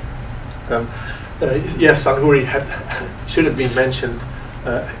 Yes, Sanhuri should have been mentioned.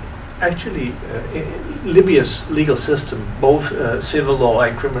 Actually, Libya's legal system, both civil law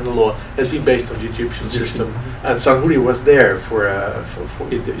and criminal law, has been based on the Egyptian system. And Sanhuri was there for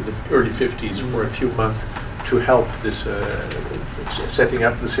in the early 50s for a few months to help this setting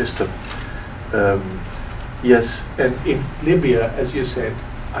up the system. Yes, and in Libya, as you said,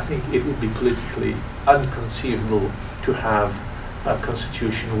 I think it would be politically unconceivable to have a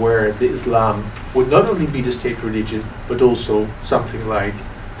constitution where the Islam would not only be the state religion, but also something like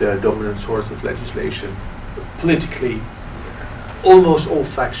the dominant source of legislation. Politically, almost all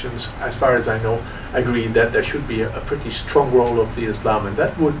factions, as far as I know, agree that there should be a pretty strong role of the Islam, and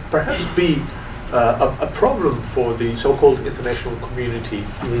that would perhaps be a problem for the so-called international community.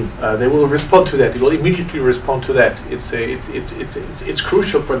 They will respond to that. They will immediately respond to that. It's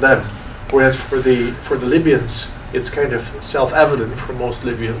crucial for them, whereas for the Libyans, it's kind of self-evident for most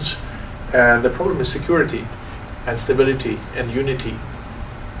Libyans. And the problem is security, and stability, and unity.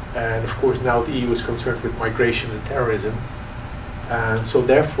 And of course, now the EU is concerned with migration and terrorism. And so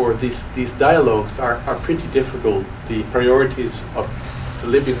therefore, these dialogues are pretty difficult. The priorities of the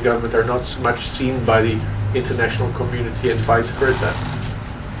Libyan government are not so much seen by the international community and vice versa.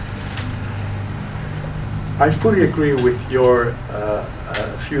 I fully agree with your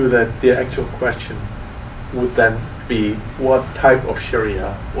view that the actual question would then be what type of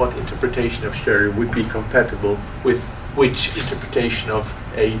Sharia, what interpretation of Sharia would be compatible with which interpretation of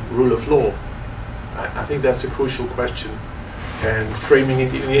a rule of law. I think that's a crucial question, and framing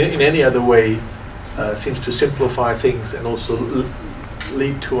it in any other way seems to simplify things and also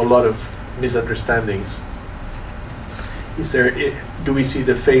lead to a lot of misunderstandings. Do we see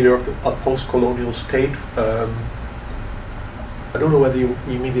the failure of a post-colonial state? I don't know whether you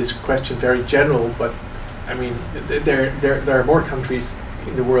mean this question very general, but I mean there are more countries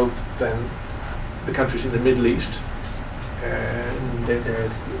in the world than the countries in the Middle East, and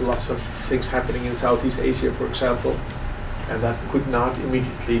there's lots of things happening in Southeast Asia, for example, and that could not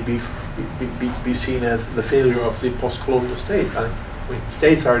immediately be seen as the failure of the post-colonial state. I mean,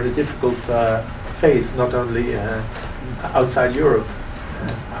 states are in a difficult phase, not only outside Europe.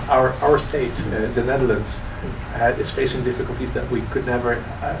 our state, the Netherlands, is facing difficulties that we could never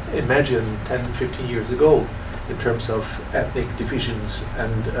imagine 10, 15 years ago, in terms of ethnic divisions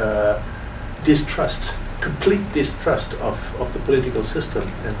and distrust, complete distrust of the political system,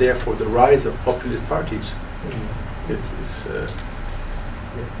 and therefore the rise of populist parties.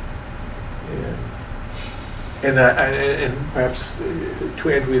 And perhaps to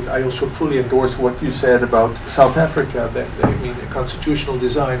end with, I also fully endorse what you said about South Africa, that I mean, a constitutional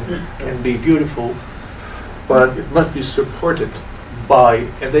design can be beautiful, but it must be supported by,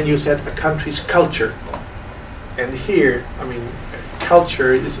 and then you said, a country's culture. And here, I mean,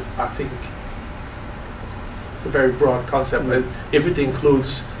 culture is, I think, it's a very broad concept. If it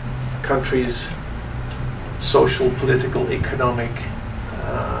includes a country's social, political, economic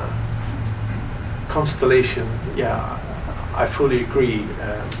constellation, yeah, I fully agree.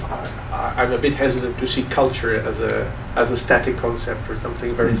 I'm a bit hesitant to see culture as a static concept or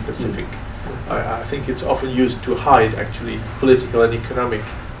something very specific. I think it's often used to hide actually political and economic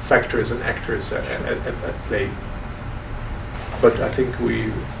factors and actors at play. But I think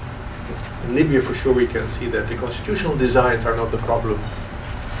in Libya for sure we can see that the constitutional designs are not the problem.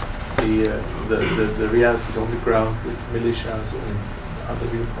 The realities on the ground with militias are the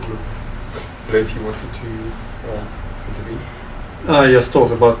real problem. Leif, you wanted to intervene? I just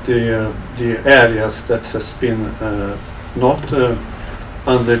thought about the areas that has been not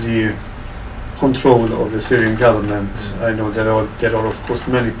under the control of the Syrian government. I know there are of course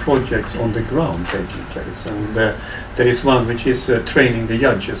many projects on the ground taking place, and there is one which is training the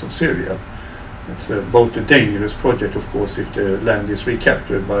judges of Syria. It's both a dangerous project, of course, if the land is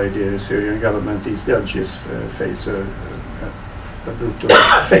recaptured by the Syrian government. These judges face a brutal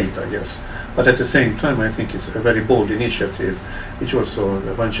fate, I guess. But at the same time, I think it's a very bold initiative, which also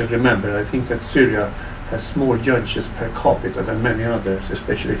one should remember. I think that Syria has more judges per capita than many others,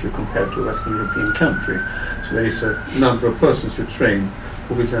 especially if you compare to a Western European country. So there is a number of persons to train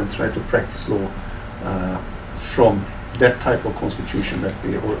who will then try to practice law from that type of constitution that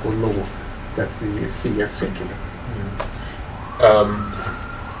we, or law that we see as secular.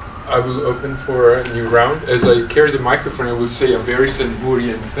 I will open for a new round. As I carry the microphone, I will say a very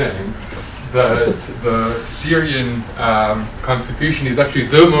Stenbergian thing, that the Syrian constitution is actually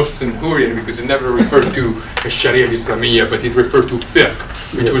the most Stenbergian because it never referred to Sharia Islamiyya, but it referred to fiqh,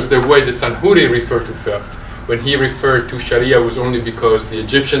 which was the way that Sanhuri referred to fiqh. When he referred to Sharia was only because the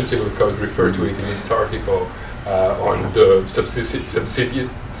Egyptian civil code referred to it in its article on the subsidiary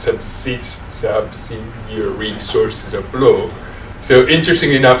sources of law. So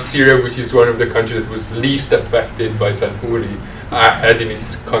interestingly enough, Syria, which is one of the countries that was least affected by Sanhuri, had in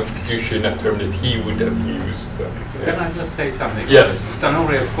its constitution a term that he would have used. Can I just say something? Yes.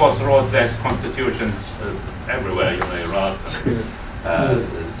 Sanhuri, of course, wrote their constitutions everywhere, Iraq,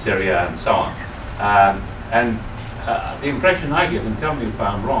 Syria, and so on. And the impression I get, and tell me if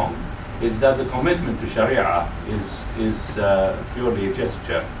I'm wrong, is that the commitment to Sharia is purely a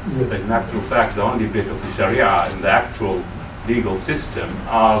gesture. But in actual fact, the only bit of the Sharia in the actual legal system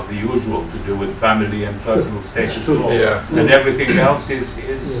are the usual to do with family and personal status law, and everything else is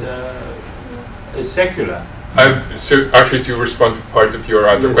secular. So actually, to respond to part of your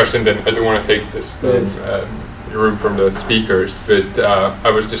other question, then I don't want to take this room from the speakers, but I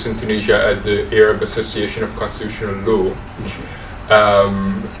was just in Tunisia at the Arab Association of Constitutional Law,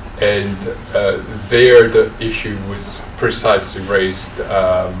 and there the issue was precisely raised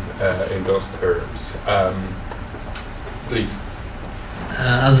in those terms. Please.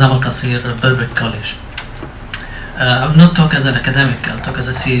 Azam Al-Qasir, Birkbeck College. I will not talk as an academic, I'll talk as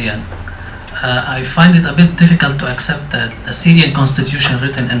a Syrian. I find it a bit difficult to accept that the Syrian constitution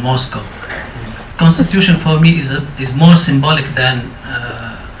written in Moscow. Constitution for me is more symbolic than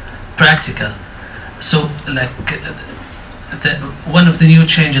practical. So like one of the new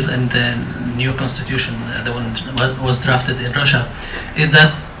changes in the new constitution, the one that was drafted in Russia, is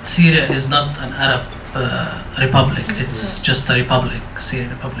that Syria is not an Arab republic, it's just a republic, Syrian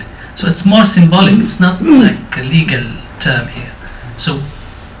republic. So it's more symbolic, it's not like a legal term here. So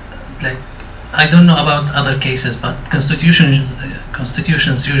like, I don't know about other cases, but constitutions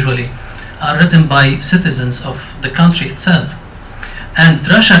usually are written by citizens of the country itself. And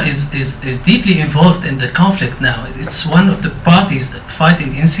Russia is deeply involved in the conflict now. It's one of the parties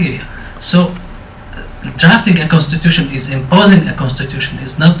fighting in Syria. So drafting a constitution is imposing a constitution.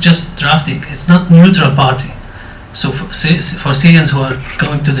 It's not just drafting, it's not neutral party. So for Syrians who are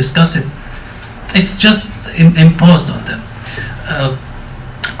going to discuss it, it's just imposed on them.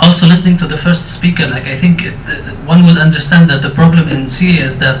 Also listening to the first speaker, like I think one will understand that the problem in Syria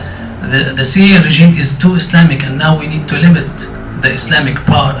is that the Syrian regime is too Islamic, and now we need to limit the Islamic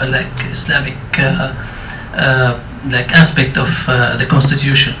part, Islamic aspect of the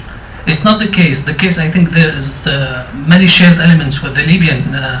constitution. It's not the case. The case, I think, there is many shared elements with the Libyan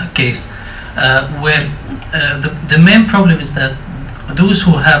case, where the main problem is that those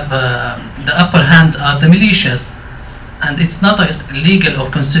who have the upper hand are the militias, and it's not a legal or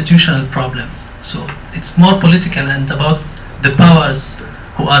constitutional problem. So it's more political and about the powers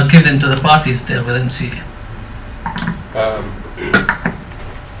who are given to the parties there within Syria.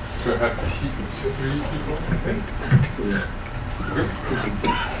 So I have three people.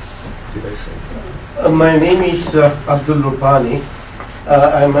 My name is Abdul Rupani.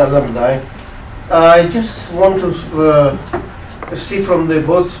 I'm an alumni. I just want to see from the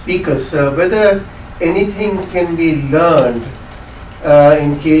both speakers whether anything can be learned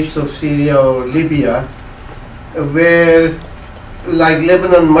in case of Syria or Libya, where like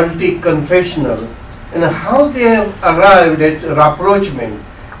Lebanon multi-confessional, and how they have arrived at rapprochement,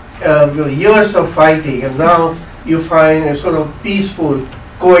 years of fighting, and now you find a sort of peaceful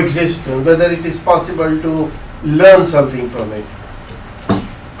coexistence, whether it is possible to learn something from it.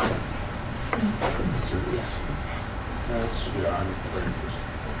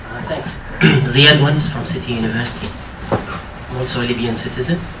 Thanks. Ziad Wanis from City University. I'm also a Libyan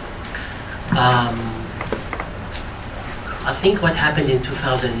citizen. I think what happened in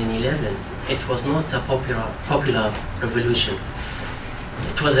 2011, it was not a popular revolution.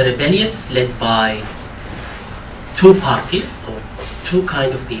 It was a rebellious led by two parties, or two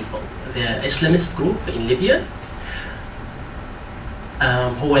kind of people. The Islamist group in Libya,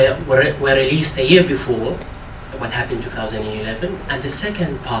 who were released a year before what happened in 2011, and the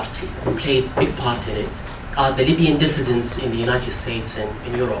second party who played a big part in it are the Libyan dissidents in the United States and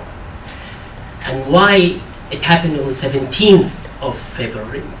in Europe. And why it happened on the 17th of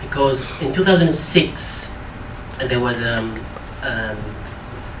February? Because in 2006 there was a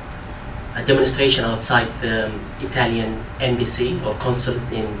demonstration outside the Italian embassy or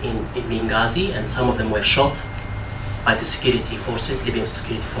consulate in Benghazi, and some of them were shot by the security forces, Libyan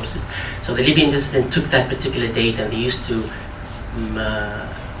security forces. So the Libyan dissident took that particular date, and they used to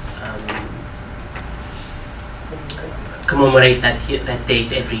commemorate that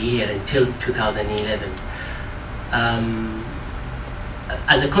date every year until 2011.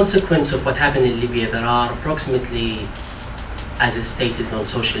 As a consequence of what happened in Libya, there are approximately, as is stated on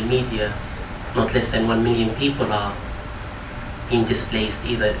social media, not less than 1 million people are being displaced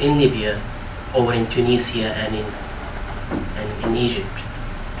either in Libya or in Tunisia and in Egypt.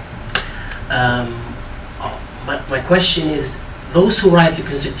 My question is, those who write the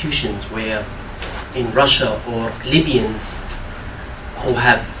constitutions were in Russia or Libyans who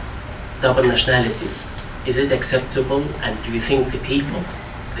have double nationalities, is it acceptable? And do you think the people,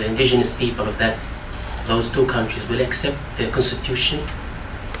 the indigenous people of those two countries, will accept the constitution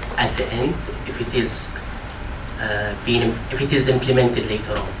at the end if it is implemented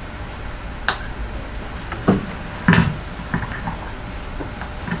later on?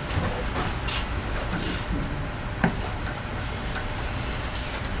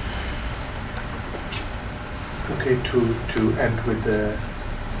 Okay, to end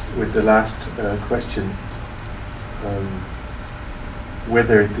with the last question,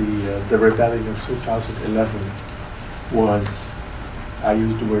 whether the rebellion of 2011 was, I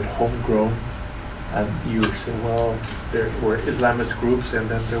used the word homegrown, and you say, well, there were Islamist groups, and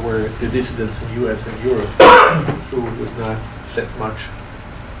then there were the dissidents in US and Europe, so it was not that much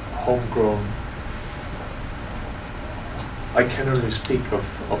homegrown. I can only speak of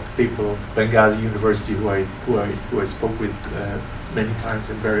people of Benghazi University who I spoke with many times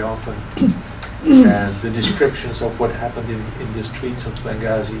and very often, and the descriptions of what happened in the streets of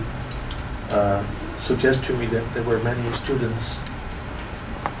Benghazi suggest to me that there were many students,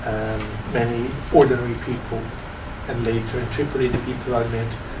 many ordinary people, and later in Tripoli the people I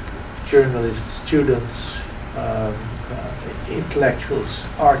met, journalists, students, intellectuals,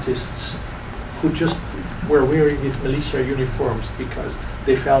 artists, who just were wearing these militia uniforms because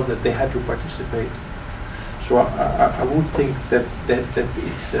they felt that they had to participate. So I would think that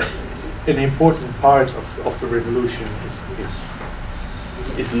it's an important part of the revolution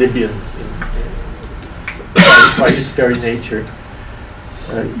is Libyan by its very nature.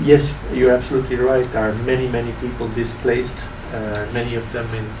 Yes, you're absolutely right. There are many people displaced, many of them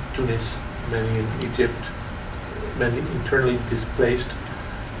in Tunis, many in Egypt, many internally displaced.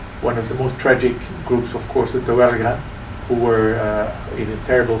 One of the most tragic groups, of course, the Tawarga, who were in a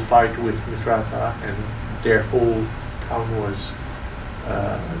terrible fight with Misrata, and their whole town was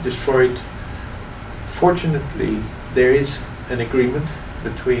destroyed. Fortunately, there is an agreement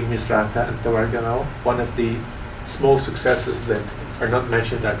between Misrata and Tawarga now. One of the small successes that are not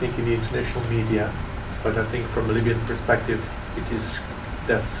mentioned, I think, in the international media, but I think from a Libyan perspective,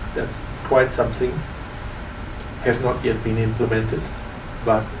 that's quite something. Has not yet been implemented,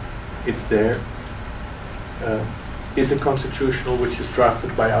 but it's there. Is a constitutional which is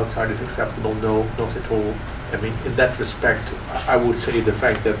drafted by outsiders acceptable? No, not at all. I mean, in that respect, I would say the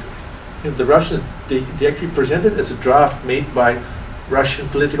fact that the Russians, they actually presented as a draft made by Russian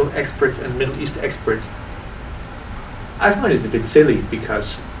political experts and Middle East experts. I find it a bit silly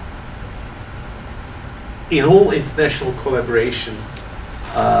because in all international collaboration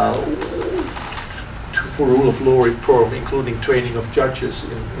for rule of law reform, including training of judges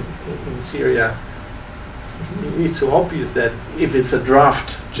in Syria, it's so obvious that if it's a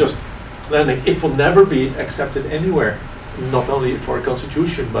draft just landing, it will never be accepted anywhere, not only for a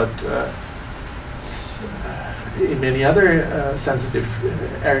constitution, but in many other sensitive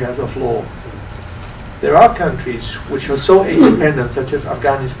areas of law. There are countries which are so independent, such as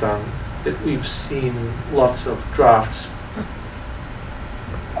Afghanistan, that we've seen lots of drafts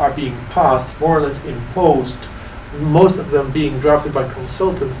are being passed, more or less imposed, most of them being drafted by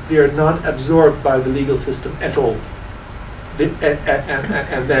consultants. They are not absorbed by the legal system at all.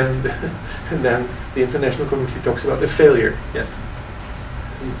 And then the international community talks about a failure. Yes.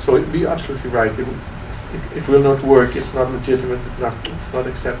 So you'd be absolutely right. It will not work. It's not legitimate. It's not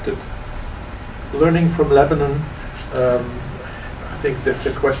accepted. Learning from Lebanon, I think that's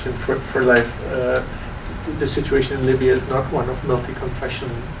a question for life. The situation in Libya is not one of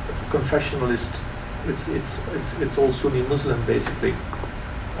multi-confessionalist. It's all Sunni Muslim basically.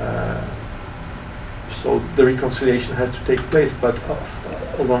 So the reconciliation has to take place, but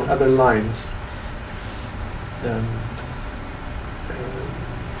along other lines.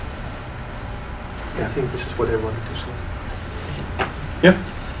 I think this is what I wanted to say. Yeah.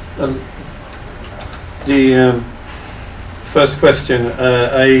 The first question,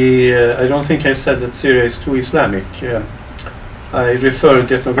 I don't think I said that Syria is too Islamic. I referred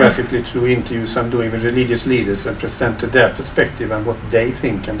ethnographically to interviews I'm doing with religious leaders and presented their perspective and what they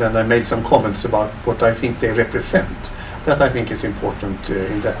think, and then I made some comments about what I think they represent. That I think is important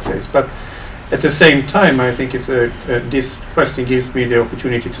in that case. But at the same time, I think it's this question gives me the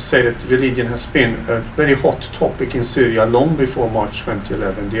opportunity to say that religion has been a very hot topic in Syria long before March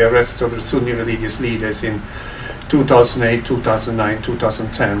 2011. The arrest of the Sunni religious leaders in 2008, 2009,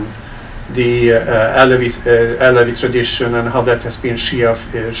 2010. The Alawi tradition and how that has been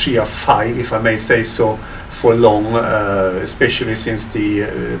Shia-fied, if I may say so, for long, especially since the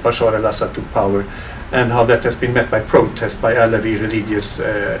Bashar al-Assad took power, and how that has been met by protest by Alawi religious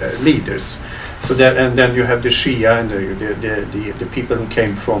leaders. So that, and then you have the Shia and the people who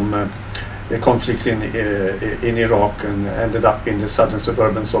came from the conflicts in Iraq and ended up in the southern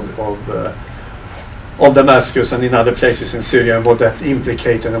suburbs of Damascus and in other places in Syria, and what that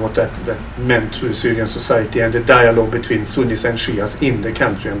implicated and what that meant to Syrian society, and the dialogue between Sunnis and Shias in the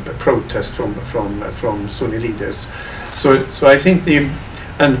country, and protest from Sunni leaders. So I think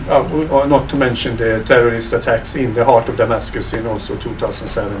not to mention the terrorist attacks in the heart of Damascus in also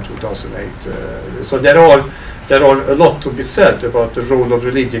 2007, 2008. So there are a lot to be said about the role of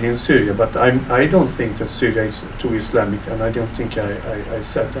religion in Syria, but I don't think that Syria is too Islamic, and I don't think I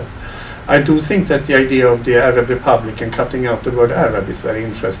said that. I do think that the idea of the Arab Republic and cutting out the word Arab is very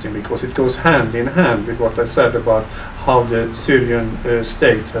interesting, because it goes hand in hand with what I said about how the Syrian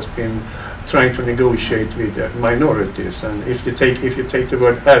state has been trying to negotiate with minorities. And if you take the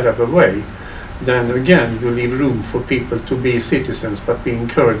word Arab away, then again you leave room for people to be citizens but being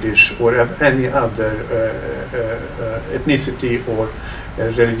Kurdish or have any other ethnicity or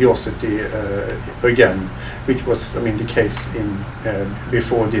religiosity again, which was, the case in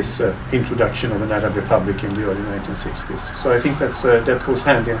before this introduction of an Arab Republic in the early 1960s. So I think that goes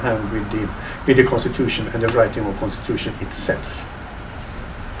hand in hand with the constitution and the writing of constitution itself.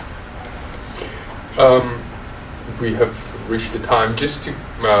 We have reached the time. Just to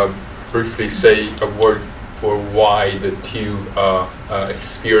briefly say a word for why the two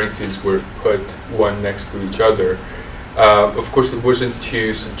experiences were put one next to each other. Of course, it wasn't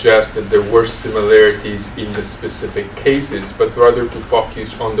to suggest that there were similarities in the specific cases, but rather to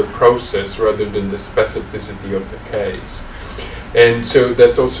focus on the process rather than the specificity of the case. And so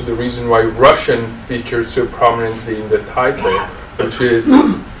that's also the reason why Russian features so prominently in the title, which is,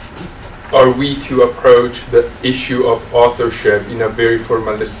 are we to approach the issue of authorship in a very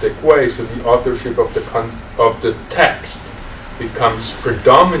formalistic way? So the authorship of the text becomes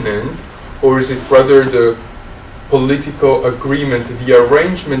predominant, or is it rather the political agreement, the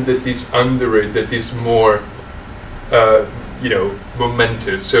arrangement that is under it, that is more,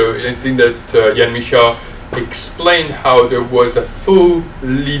 momentous? So I think that Jan-Michiel explained how there was a full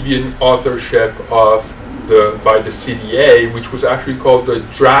Libyan authorship of by the CDA, which was actually called the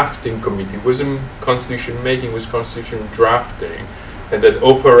drafting committee. It wasn't constitution making, it was constitution drafting, and that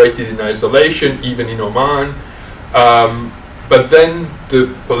operated in isolation, even in Oman. But then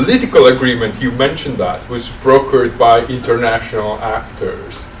the political agreement, you mentioned that, was brokered by international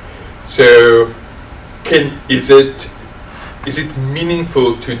actors. So is it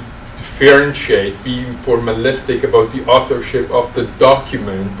meaningful to differentiate, being formalistic about the authorship of the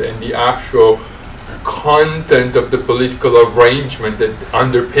document and the actual content of the political arrangement that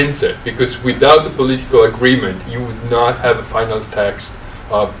underpins it? Because without the political agreement, you would not have a final text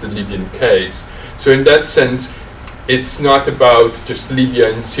of the Libyan case. So in that sense, it's not about just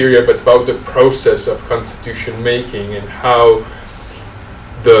Libya and Syria, but about the process of constitution making and how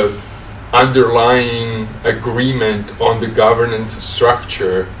the underlying agreement on the governance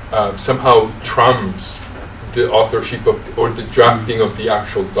structure somehow trumps the authorship of or the drafting of the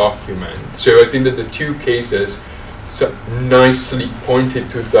actual document. So I think that the two cases nicely pointed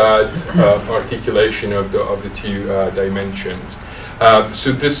to that articulation of the two dimensions.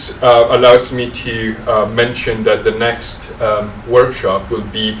 So this allows me to mention that the next workshop will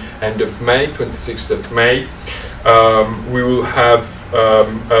be end of May, 26th of May. We will have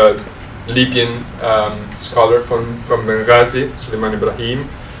a Libyan scholar from Benghazi, Suleiman Ibrahim,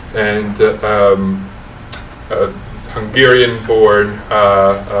 and a Hungarian-born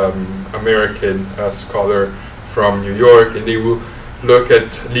American scholar from New York, and they will look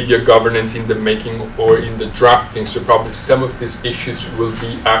at Libya governance in the making or in the drafting. So probably some of these issues will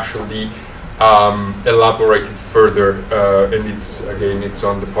be actually elaborated further, and it's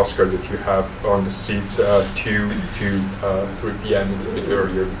on the postcard that you have on the seats, 2 to 3 p.m. It's a bit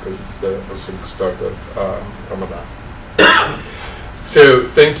earlier because it's also the start of Ramadan. So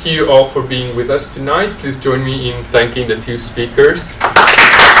thank you all for being with us tonight. Please join me in thanking the two speakers.